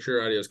something? I want to make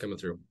sure audio is coming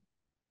through.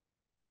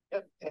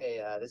 Yep.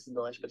 Hey, this is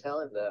Nilesh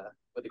Patel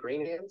with the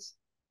green hands.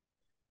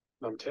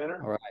 I'm Tanner.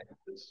 All right.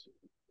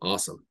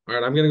 Awesome. All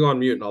right, I'm going to go on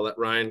mute and I'll let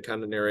Ryan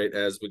kind of narrate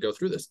as we go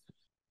through this.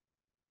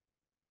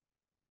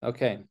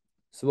 Okay.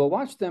 So we'll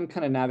watch them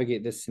kind of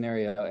navigate this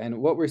scenario.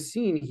 And what we're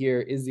seeing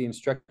here is the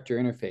instructor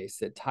interface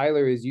that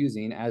Tyler is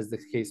using as the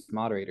case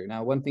moderator.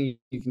 Now, one thing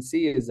you can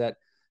see is that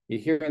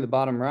here in the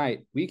bottom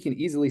right, we can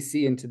easily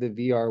see into the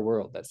VR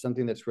world. That's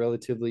something that's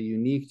relatively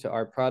unique to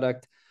our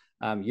product.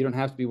 You don't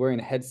have to be wearing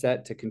a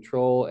headset to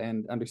control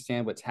and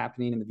understand what's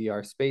happening in the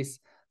VR space.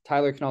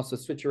 Tyler can also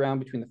switch around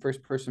between the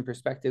first-person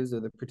perspectives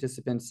of the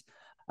participants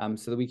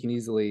so that we can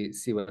easily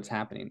see what's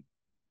happening.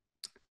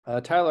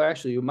 Tyler,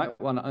 actually, you might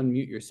want to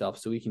unmute yourself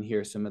so we can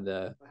hear some of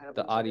the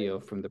audio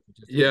from the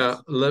participants.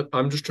 Yeah,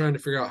 I'm just trying to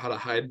figure out how to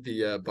hide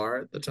the bar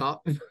at the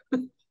top.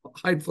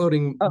 Hide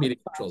floating meeting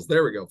controls.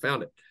 There we go.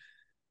 Found it.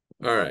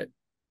 All right.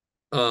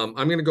 I'm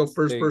going to go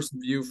first-person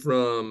view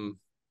from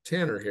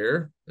Tanner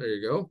here. There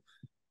you go.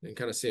 You can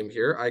kind of see him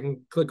here. I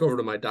can click over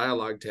to my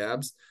dialogue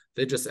tabs.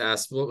 They just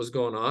asked what was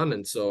going on,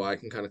 and so I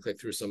can kind of click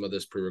through some of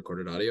this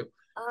pre-recorded audio.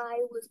 I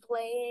was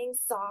playing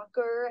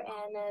soccer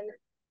and then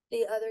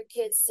the other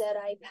kids said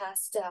I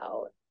passed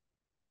out.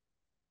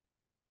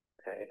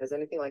 Okay. Has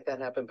anything like that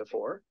happened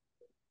before?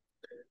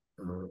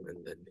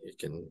 And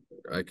then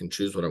I can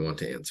choose what I want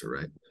to answer,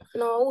 right?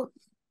 No.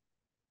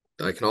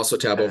 I can also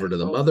tab over to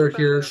the mother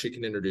here. She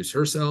can introduce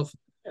herself.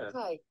 Yeah.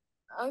 Hi,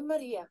 I'm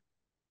Maria.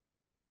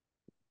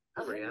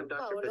 Maria, I'm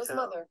Dr. Paolo's Patel.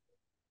 mother.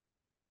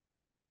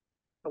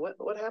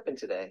 What happened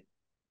today?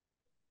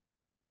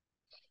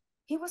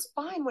 He was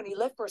fine when he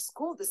left for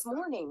school this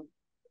morning.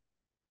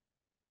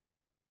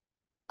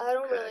 I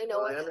don't really know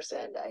what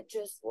happened. I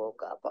just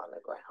woke up on the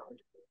ground.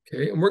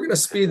 Okay, and we're going to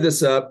speed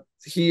this up.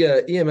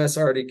 EMS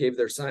already gave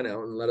their sign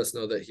out and let us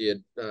know that he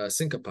had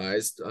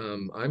syncopized.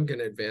 I'm going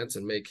to advance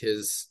and make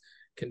his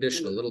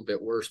condition a little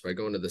bit worse by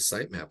going to the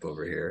site map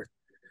over here,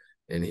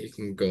 and he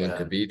can go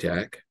into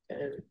VTAC.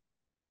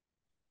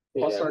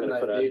 I'll start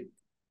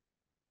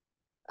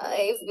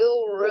I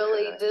feel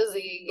really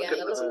dizzy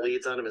again. Put some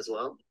leads on him as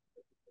well.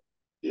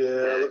 Yeah,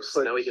 Okay. looks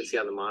like Now we can see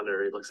on the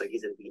monitor. It looks like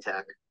he's in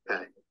VTAC.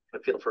 Okay. I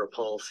feel for a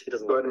pulse. He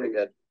doesn't look very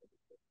good.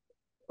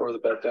 Or the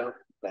bed down.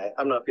 Okay.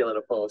 I'm not feeling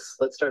a pulse.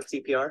 Let's start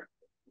CPR.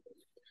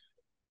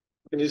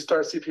 Can you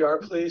start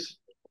CPR, please?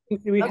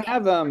 We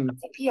have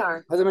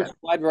CPR. as I mentioned,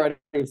 a wide variety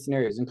of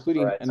scenarios,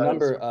 including a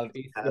number of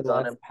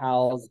ACLS,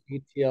 PALS,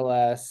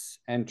 ATLS,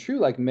 and true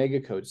like mega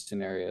coach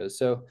scenarios.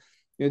 So,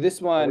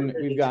 this one,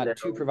 we've got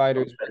two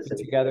providers working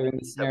together in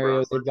the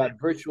scenario. They've got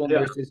virtual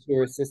nurses who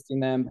are assisting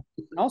them.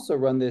 You can also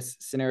run this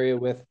scenario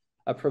with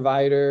a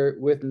provider,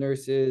 with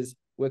nurses,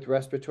 with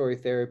respiratory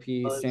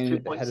therapy, standing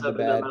at the head of the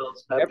bed.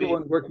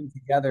 Everyone working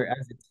together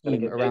as a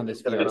team around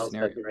this VR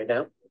scenario. Right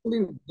now.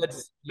 Something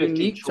that's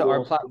unique to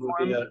our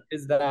platform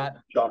is that,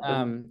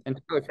 and if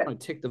you want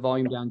to tick the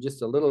volume down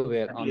just a little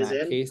bit on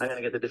that case, I'm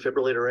going to get the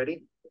defibrillator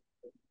ready.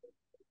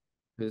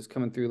 It's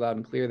coming through loud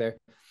and clear there.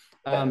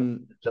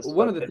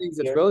 One of the things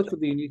that's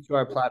relatively unique to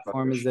our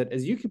platform is that,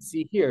 as you can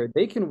see here,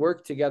 they can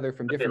work together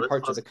from different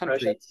parts of the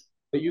country,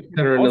 but you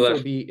can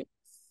also be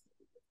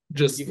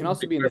you can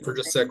also be in for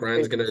just a sec.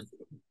 Ryan's going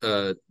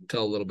to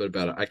tell a little bit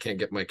about it. I can't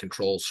get my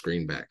control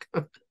screen back.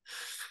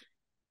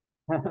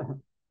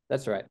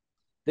 That's right.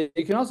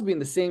 You can also be in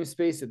the same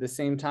space at the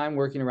same time,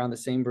 working around the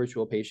same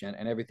virtual patient,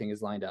 and everything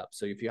is lined up.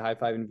 So if you high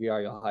five in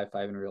VR, you'll high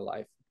five in real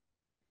life.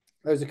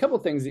 There's a couple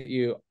of things that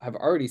you have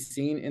already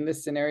seen in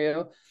this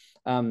scenario.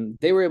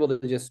 They were able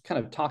to just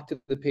kind of talk to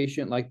the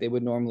patient like they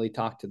would normally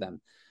talk to them.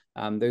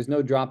 There's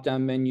no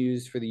drop-down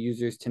menus for the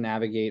users to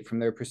navigate. From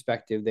their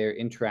perspective, they're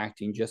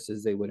interacting just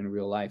as they would in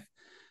real life.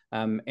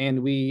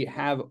 And we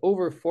have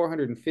over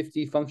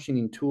 450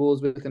 functioning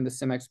tools within the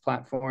SimX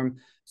platform.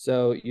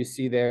 So you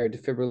see there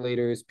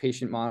defibrillators,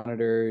 patient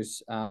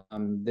monitors.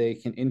 They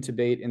can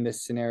intubate in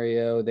this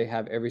scenario. They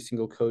have every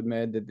single code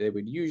med that they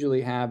would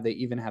usually have. They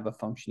even have a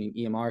functioning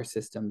EMR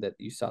system that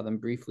you saw them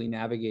briefly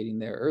navigating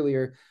there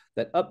earlier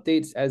that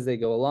updates as they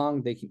go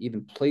along. They can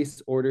even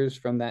place orders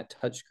from that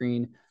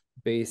touchscreen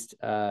based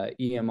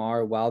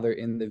EMR while they're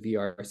in the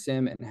VR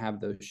sim and have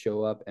those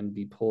show up and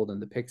be pulled in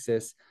the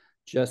Pyxis,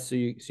 just so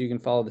you can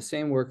follow the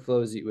same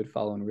workflows that you would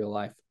follow in real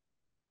life.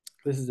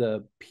 This is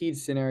a PED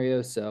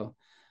scenario, so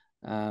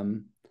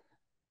I'm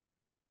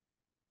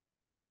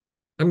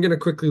going to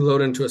quickly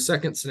load into a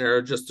second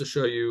scenario just to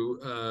show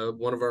you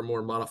one of our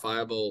more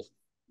modifiable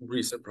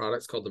recent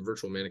products called the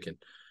virtual mannequin.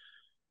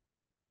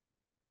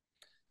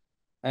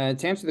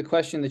 To answer the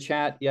question in the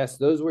chat, yes,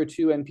 those were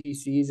two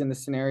NPCs in the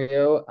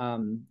scenario.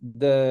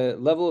 The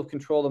level of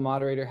control the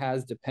moderator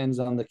has depends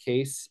on the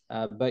case,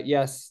 but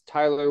yes,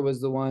 Tyler was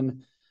the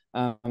one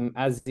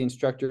as the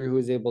instructor who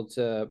was able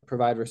to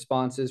provide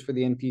responses for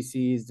the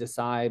NPCs,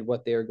 decide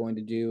what they are going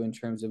to do in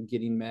terms of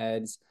getting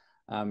meds,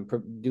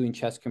 doing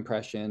chest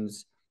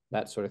compressions,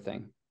 that sort of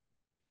thing.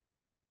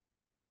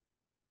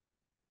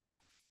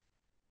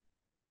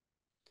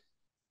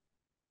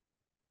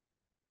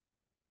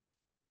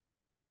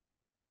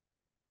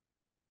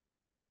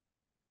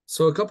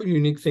 So a couple of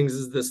unique things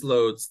as this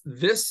loads.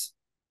 This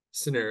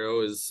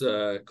scenario is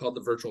called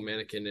the virtual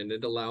mannequin, and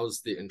it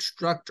allows the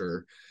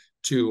instructor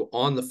to,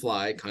 on the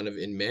fly, kind of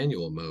in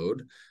manual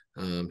mode,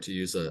 to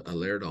use a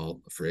Laerdal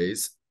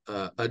phrase,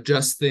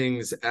 adjust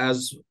things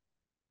as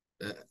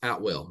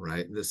at will,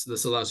 right?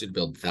 This allows you to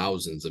build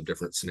thousands of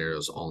different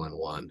scenarios all in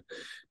one.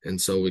 And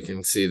so we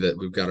can see that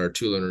we've got our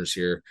two learners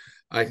here.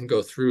 I can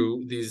go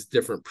through these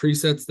different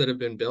presets that have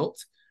been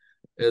built,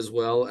 as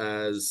well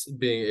as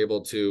being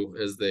able to,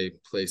 as they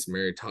place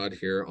Mary Todd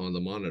here on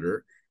the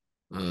monitor,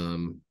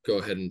 go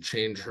ahead and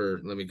change her.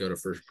 Let me go to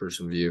first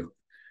person view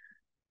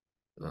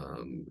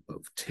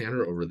of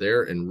Tanner over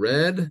there in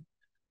red.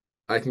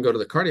 I can go to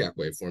the cardiac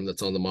waveform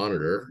that's on the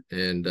monitor.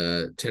 And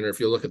Tanner, if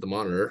you look at the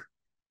monitor,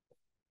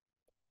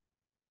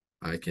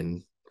 I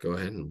can go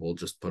ahead and we'll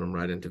just put them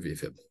right into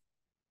VFib.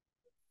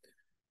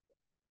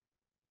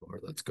 Or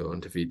let's go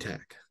into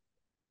VTAC.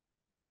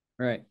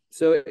 Right.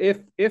 So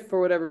if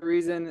for whatever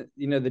reason,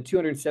 the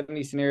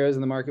 270 scenarios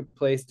in the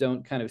marketplace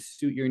don't kind of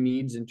suit your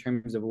needs in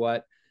terms of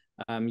what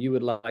you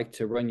would like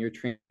to run your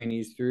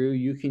trainees through,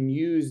 you can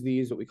use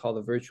these, what we call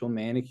the virtual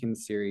mannequin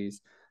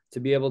series, to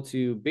be able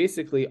to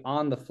basically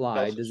on the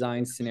fly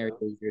design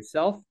scenarios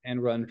yourself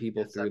and run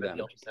people through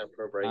them.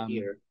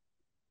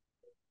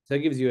 So it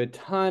gives you a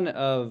ton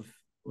of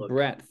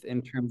breadth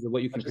in terms of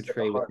what you can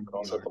portray with the heart, but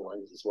also the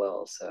lungs as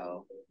well.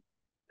 So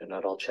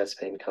not all chest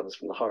pain comes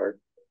from the heart.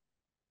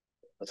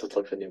 Let's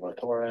look for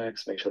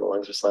pneumothorax, make sure the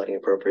lungs are sliding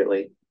appropriately.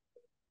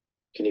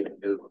 You can even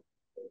do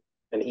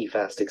an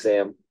EFAST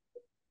exam.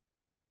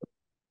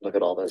 Look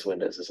at all those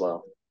windows as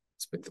well.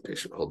 Let's make the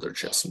patient hold their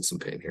chest in some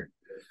pain here.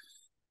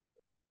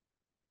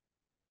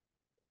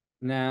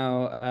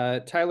 Now,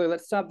 Tyler,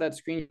 let's stop that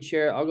screen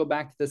share. I'll go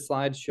back to the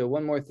slides, show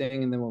one more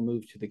thing, and then we'll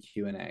move to the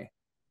Q&A.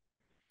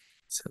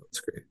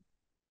 Sounds great.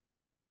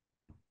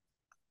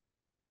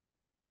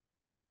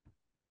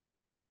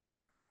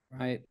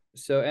 Right.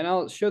 So, and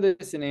I'll show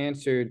this in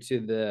answer to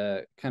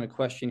the kind of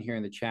question here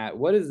in the chat.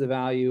 What is the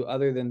value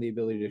other than the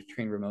ability to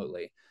train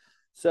remotely?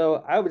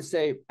 So I would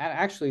say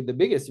actually the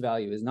biggest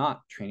value is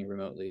not training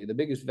remotely. The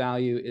biggest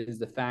value is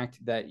the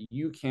fact that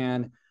you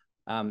can,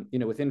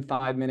 within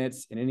 5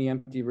 minutes in any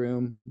empty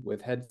room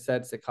with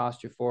headsets that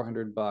cost you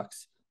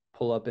 $400,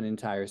 pull up an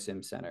entire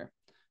sim center,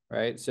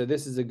 right? So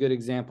this is a good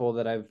example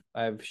that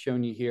I've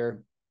shown you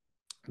here.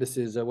 This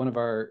is one of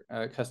our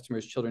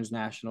customers, Children's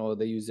National.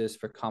 They use this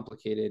for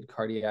complicated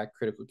cardiac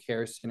critical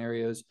care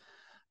scenarios.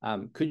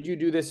 Could you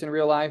do this in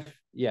real life?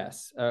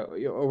 Yes.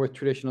 Or with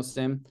traditional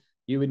sim,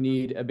 you would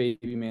need a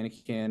baby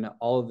mannequin,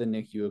 all of the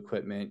NICU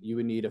equipment. You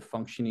would need a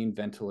functioning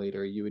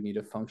ventilator. You would need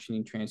a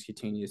functioning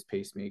transcutaneous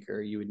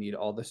pacemaker. You would need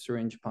all the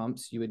syringe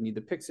pumps. You would need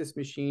the Pyxis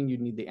machine. You'd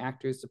need the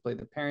actors to play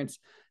the parents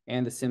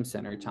and the sim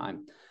center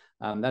time.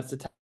 That's the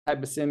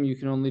type of sim you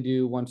can only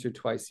do once or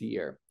twice a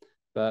year.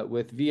 But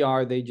with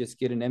VR, they just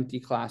get an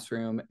empty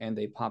classroom and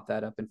they pop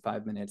that up in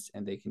 5 minutes,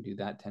 and they can do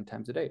that 10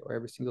 times a day or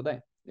every single day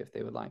if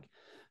they would like.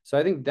 So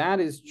I think that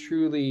is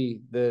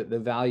truly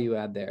the value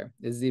add there,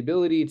 is the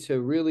ability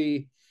to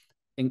really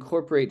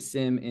incorporate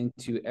sim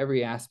into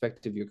every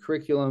aspect of your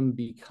curriculum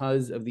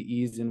because of the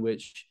ease in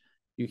which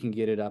you can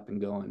get it up and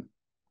going.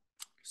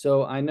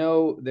 So I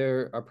know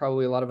there are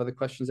probably a lot of other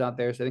questions out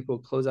there, so I think we'll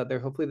close out there.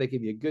 Hopefully they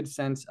give you a good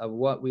sense of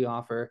what we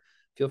offer.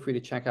 Feel free to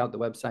check out the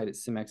website at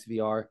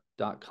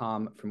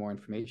simxvr.com for more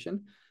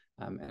information,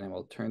 and I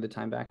will turn the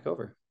time back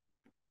over.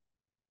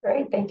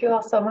 Great, thank you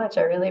all so much.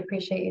 I really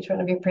appreciate each one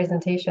of your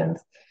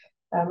presentations.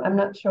 I'm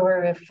not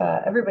sure if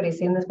everybody's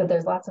seen this, but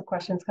there's lots of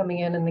questions coming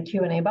in the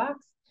Q&A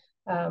box.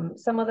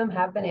 Some of them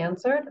have been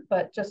answered,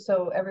 but just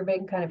so everybody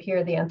can kind of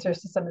hear the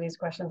answers to some of these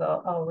questions,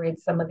 I'll read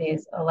some of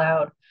these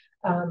aloud.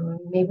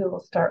 Maybe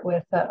we'll start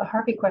with a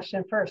Harvey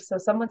question first. So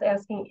someone's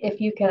asking if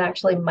you can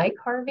actually mic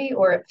Harvey,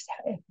 or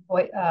if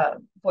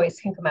voice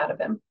can come out of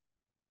him.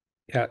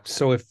 Yeah,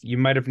 so if you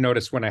might have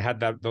noticed when I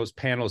had those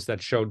panels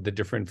that showed the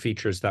different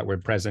features that were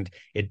present,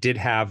 it did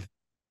have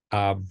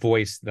a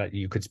voice that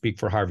you could speak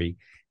for Harvey.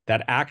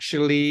 That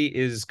actually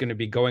is going to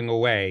be going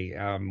away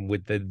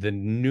with the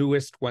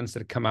newest ones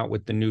that come out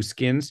with the new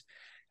skins.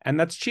 And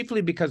that's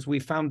chiefly because we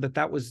found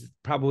that was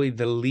probably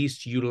the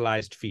least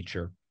utilized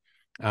feature.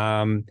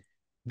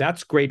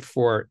 That's great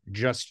for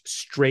just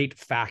straight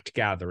fact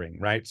gathering,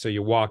 right? So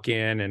you walk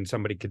in and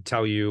somebody could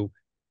tell you,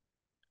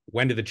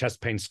 when did the chest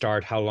pain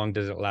start? How long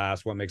does it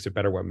last? What makes it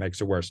better? What makes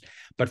it worse?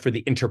 But for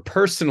the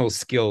interpersonal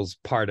skills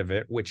part of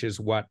it, which is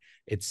what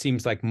it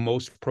seems like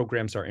most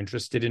programs are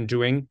interested in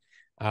doing,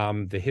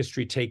 the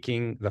history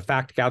taking, the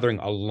fact gathering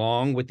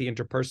along with the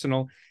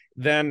interpersonal,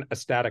 then a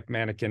static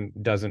mannequin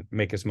doesn't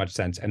make as much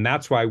sense. And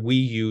that's why we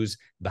use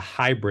the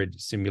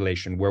hybrid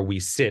simulation, where we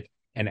sit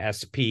an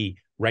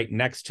SP right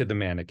next to the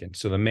mannequin.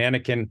 So the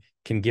mannequin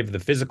can give the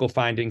physical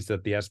findings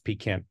that the SP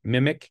can't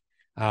mimic,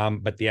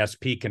 but the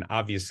SP can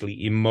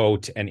obviously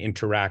emote and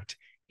interact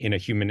in a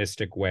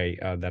humanistic way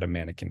that a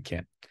mannequin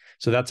can't.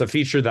 So that's a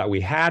feature that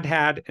we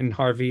had in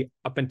Harvey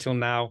up until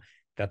now.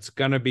 That's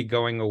going to be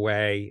going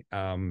away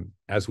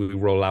as we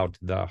roll out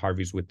the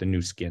Harveys with the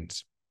new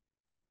skins.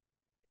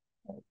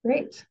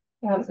 Great.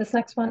 This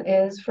next one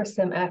is for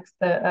SimX.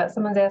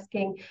 Someone's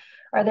asking,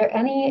 are there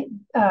any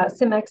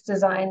SimX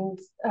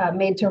designs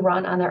made to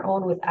run on their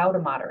own without a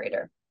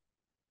moderator?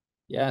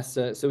 Yes,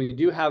 so we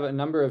do have a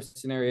number of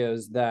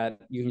scenarios that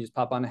you can just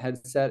pop on a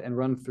headset and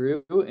run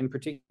through, in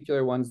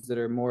particular ones that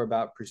are more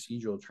about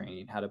procedural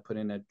training. How to put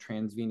in a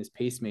transvenous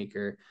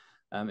pacemaker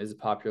is a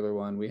popular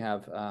one. We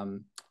have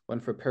one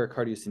for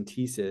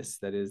pericardiocentesis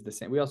that is the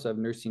same. We also have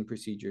nursing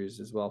procedures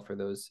as well for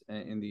those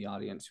in the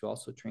audience who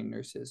also train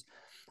nurses.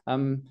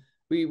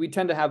 We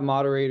tend to have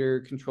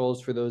moderator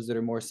controls for those that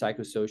are more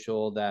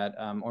psychosocial, that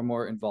or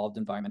more involved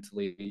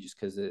environmentally, just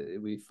because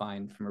we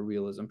find from a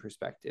realism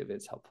perspective,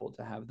 it's helpful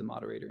to have the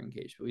moderator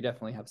engaged. But we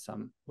definitely have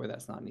some where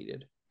that's not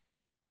needed.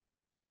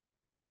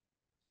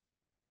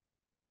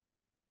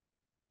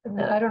 And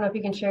then, I don't know if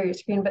you can share your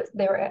screen, but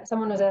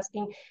someone was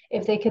asking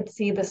if they could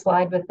see the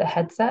slide with the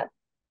headset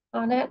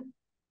on it.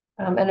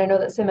 And I know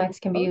that SimX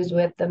can be used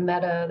with the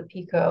Meta, the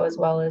Pico, as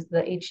well as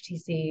the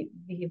HTC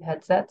Vive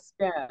headsets.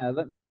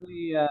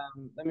 Yeah,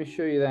 let me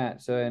show you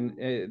that. So,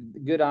 and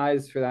good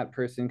eyes for that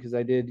person, because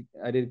I did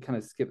kind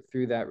of skip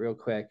through that real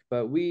quick.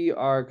 But we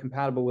are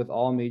compatible with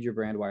all major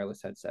brand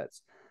wireless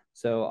headsets.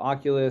 So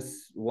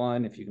Oculus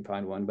 1, if you can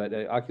find one, but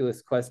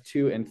Oculus Quest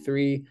 2 and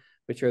 3,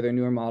 which are their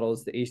newer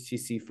models, the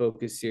HTC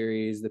Focus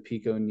series, the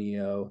Pico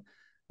Neo.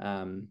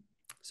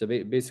 So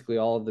basically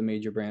all of the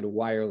major brand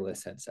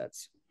wireless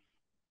headsets.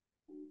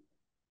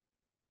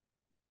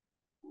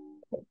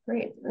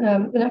 Great.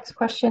 The next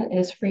question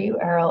is for you,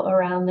 Errol,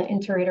 around the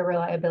inter-rater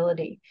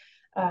reliability.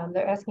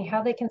 They're asking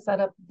how they can set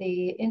up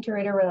the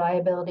inter-rater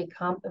reliability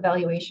comp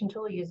evaluation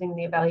tool using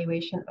the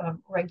evaluation of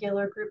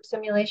regular group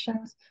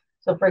simulations.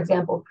 So for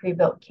example,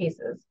 pre-built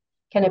cases.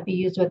 Can it be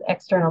used with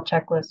external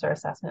checklists or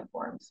assessment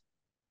forms?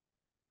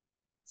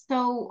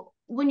 So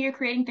when you're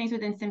creating things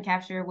within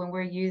SimCapture, when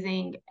we're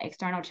using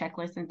external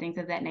checklists and things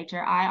of that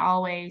nature, I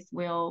always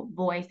will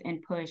voice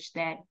and push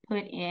that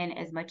put in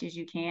as much as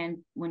you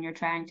can when you're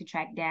trying to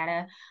track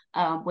data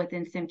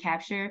within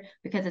SimCapture,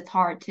 because it's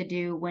hard to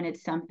do when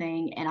it's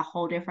something in a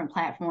whole different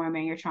platform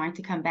and you're trying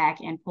to come back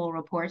and pull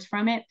reports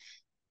from it.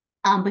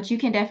 But you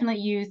can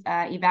definitely use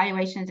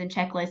evaluations and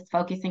checklists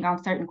focusing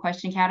on certain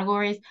question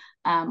categories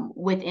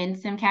within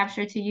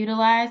SimCapture to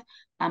utilize.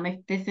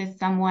 If this is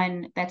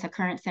someone that's a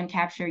current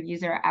SimCapture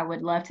user, I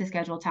would love to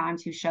schedule time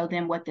to show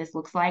them what this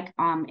looks like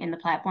in the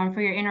platform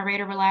for your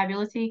inter-rater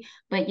reliability.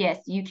 But yes,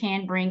 you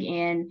can bring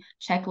in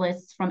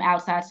checklists from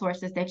outside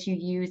sources that you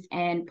use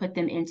and put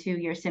them into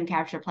your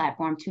SimCapture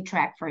platform to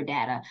track for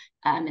data.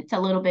 It's a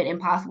little bit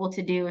impossible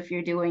to do if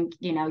you're doing,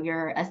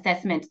 your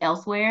assessments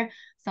elsewhere.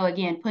 So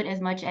again, put as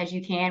much as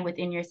you can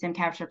within your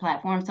SimCapture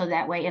platform, so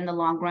that way in the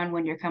long run,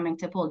 when you're coming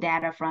to pull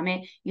data from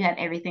it, you have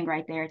everything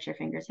right there at your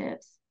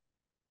fingertips.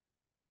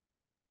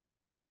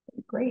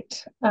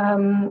 Great.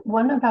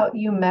 One about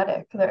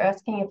UMedic. They're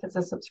asking if it's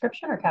a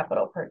subscription or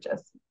capital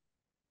purchase.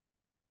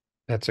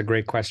 That's a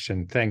great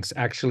question. Thanks.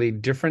 Actually,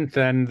 different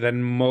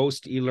than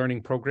most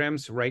e-learning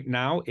programs right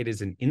now, it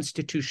is an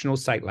institutional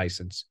site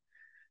license.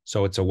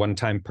 So it's a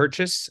one-time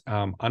purchase,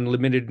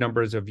 unlimited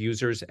numbers of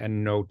users,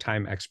 and no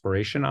time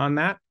expiration on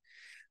that.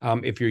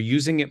 If you're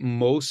using it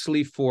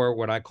mostly for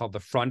what I call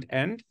the front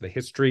end, the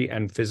history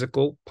and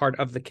physical part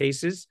of the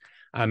cases,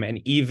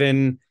 and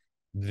even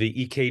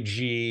the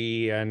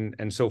EKG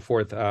and so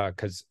forth,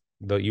 because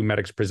the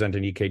UMedics present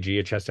an EKG,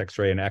 a chest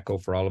X-ray, and echo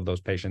for all of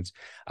those patients.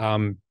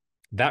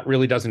 That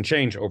really doesn't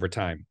change over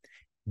time.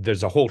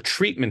 There's a whole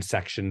treatment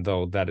section,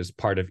 though, that is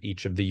part of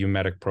each of the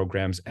UMedic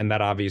programs, and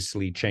that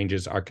obviously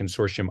changes. Our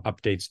consortium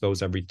updates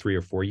those every 3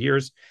 or 4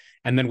 years.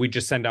 And then we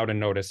just send out a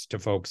notice to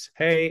folks,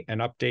 hey, an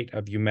update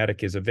of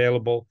UMedic is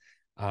available.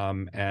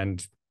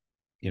 And,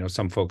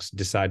 some folks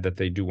decide that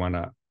they do want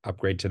to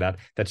upgrade to that.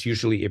 That's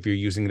usually if you're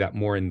using that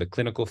more in the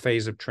clinical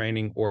phase of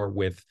training or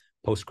with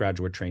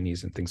postgraduate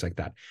trainees and things like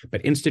that.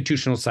 But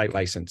institutional site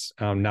license,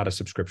 not a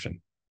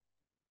subscription.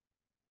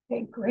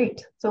 Okay,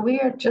 great. So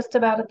we are just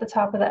about at the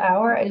top of the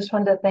hour. I just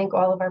wanted to thank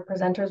all of our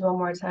presenters one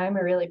more time.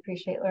 I really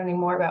appreciate learning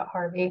more about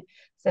Harvey,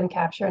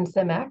 SimCapture, and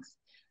SimX.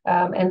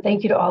 And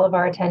thank you to all of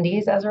our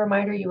attendees. As a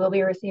reminder, you will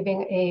be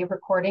receiving a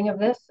recording of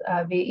this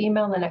via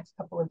email in the next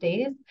couple of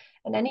days.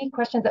 And any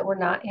questions that were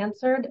not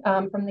answered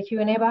from the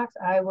Q&A box,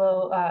 I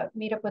will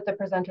meet up with the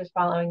presenters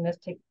following this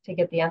to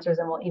get the answers,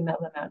 and we'll email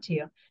them out to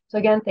you. So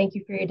again, thank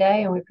you for your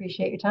day, and we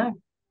appreciate your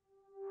time.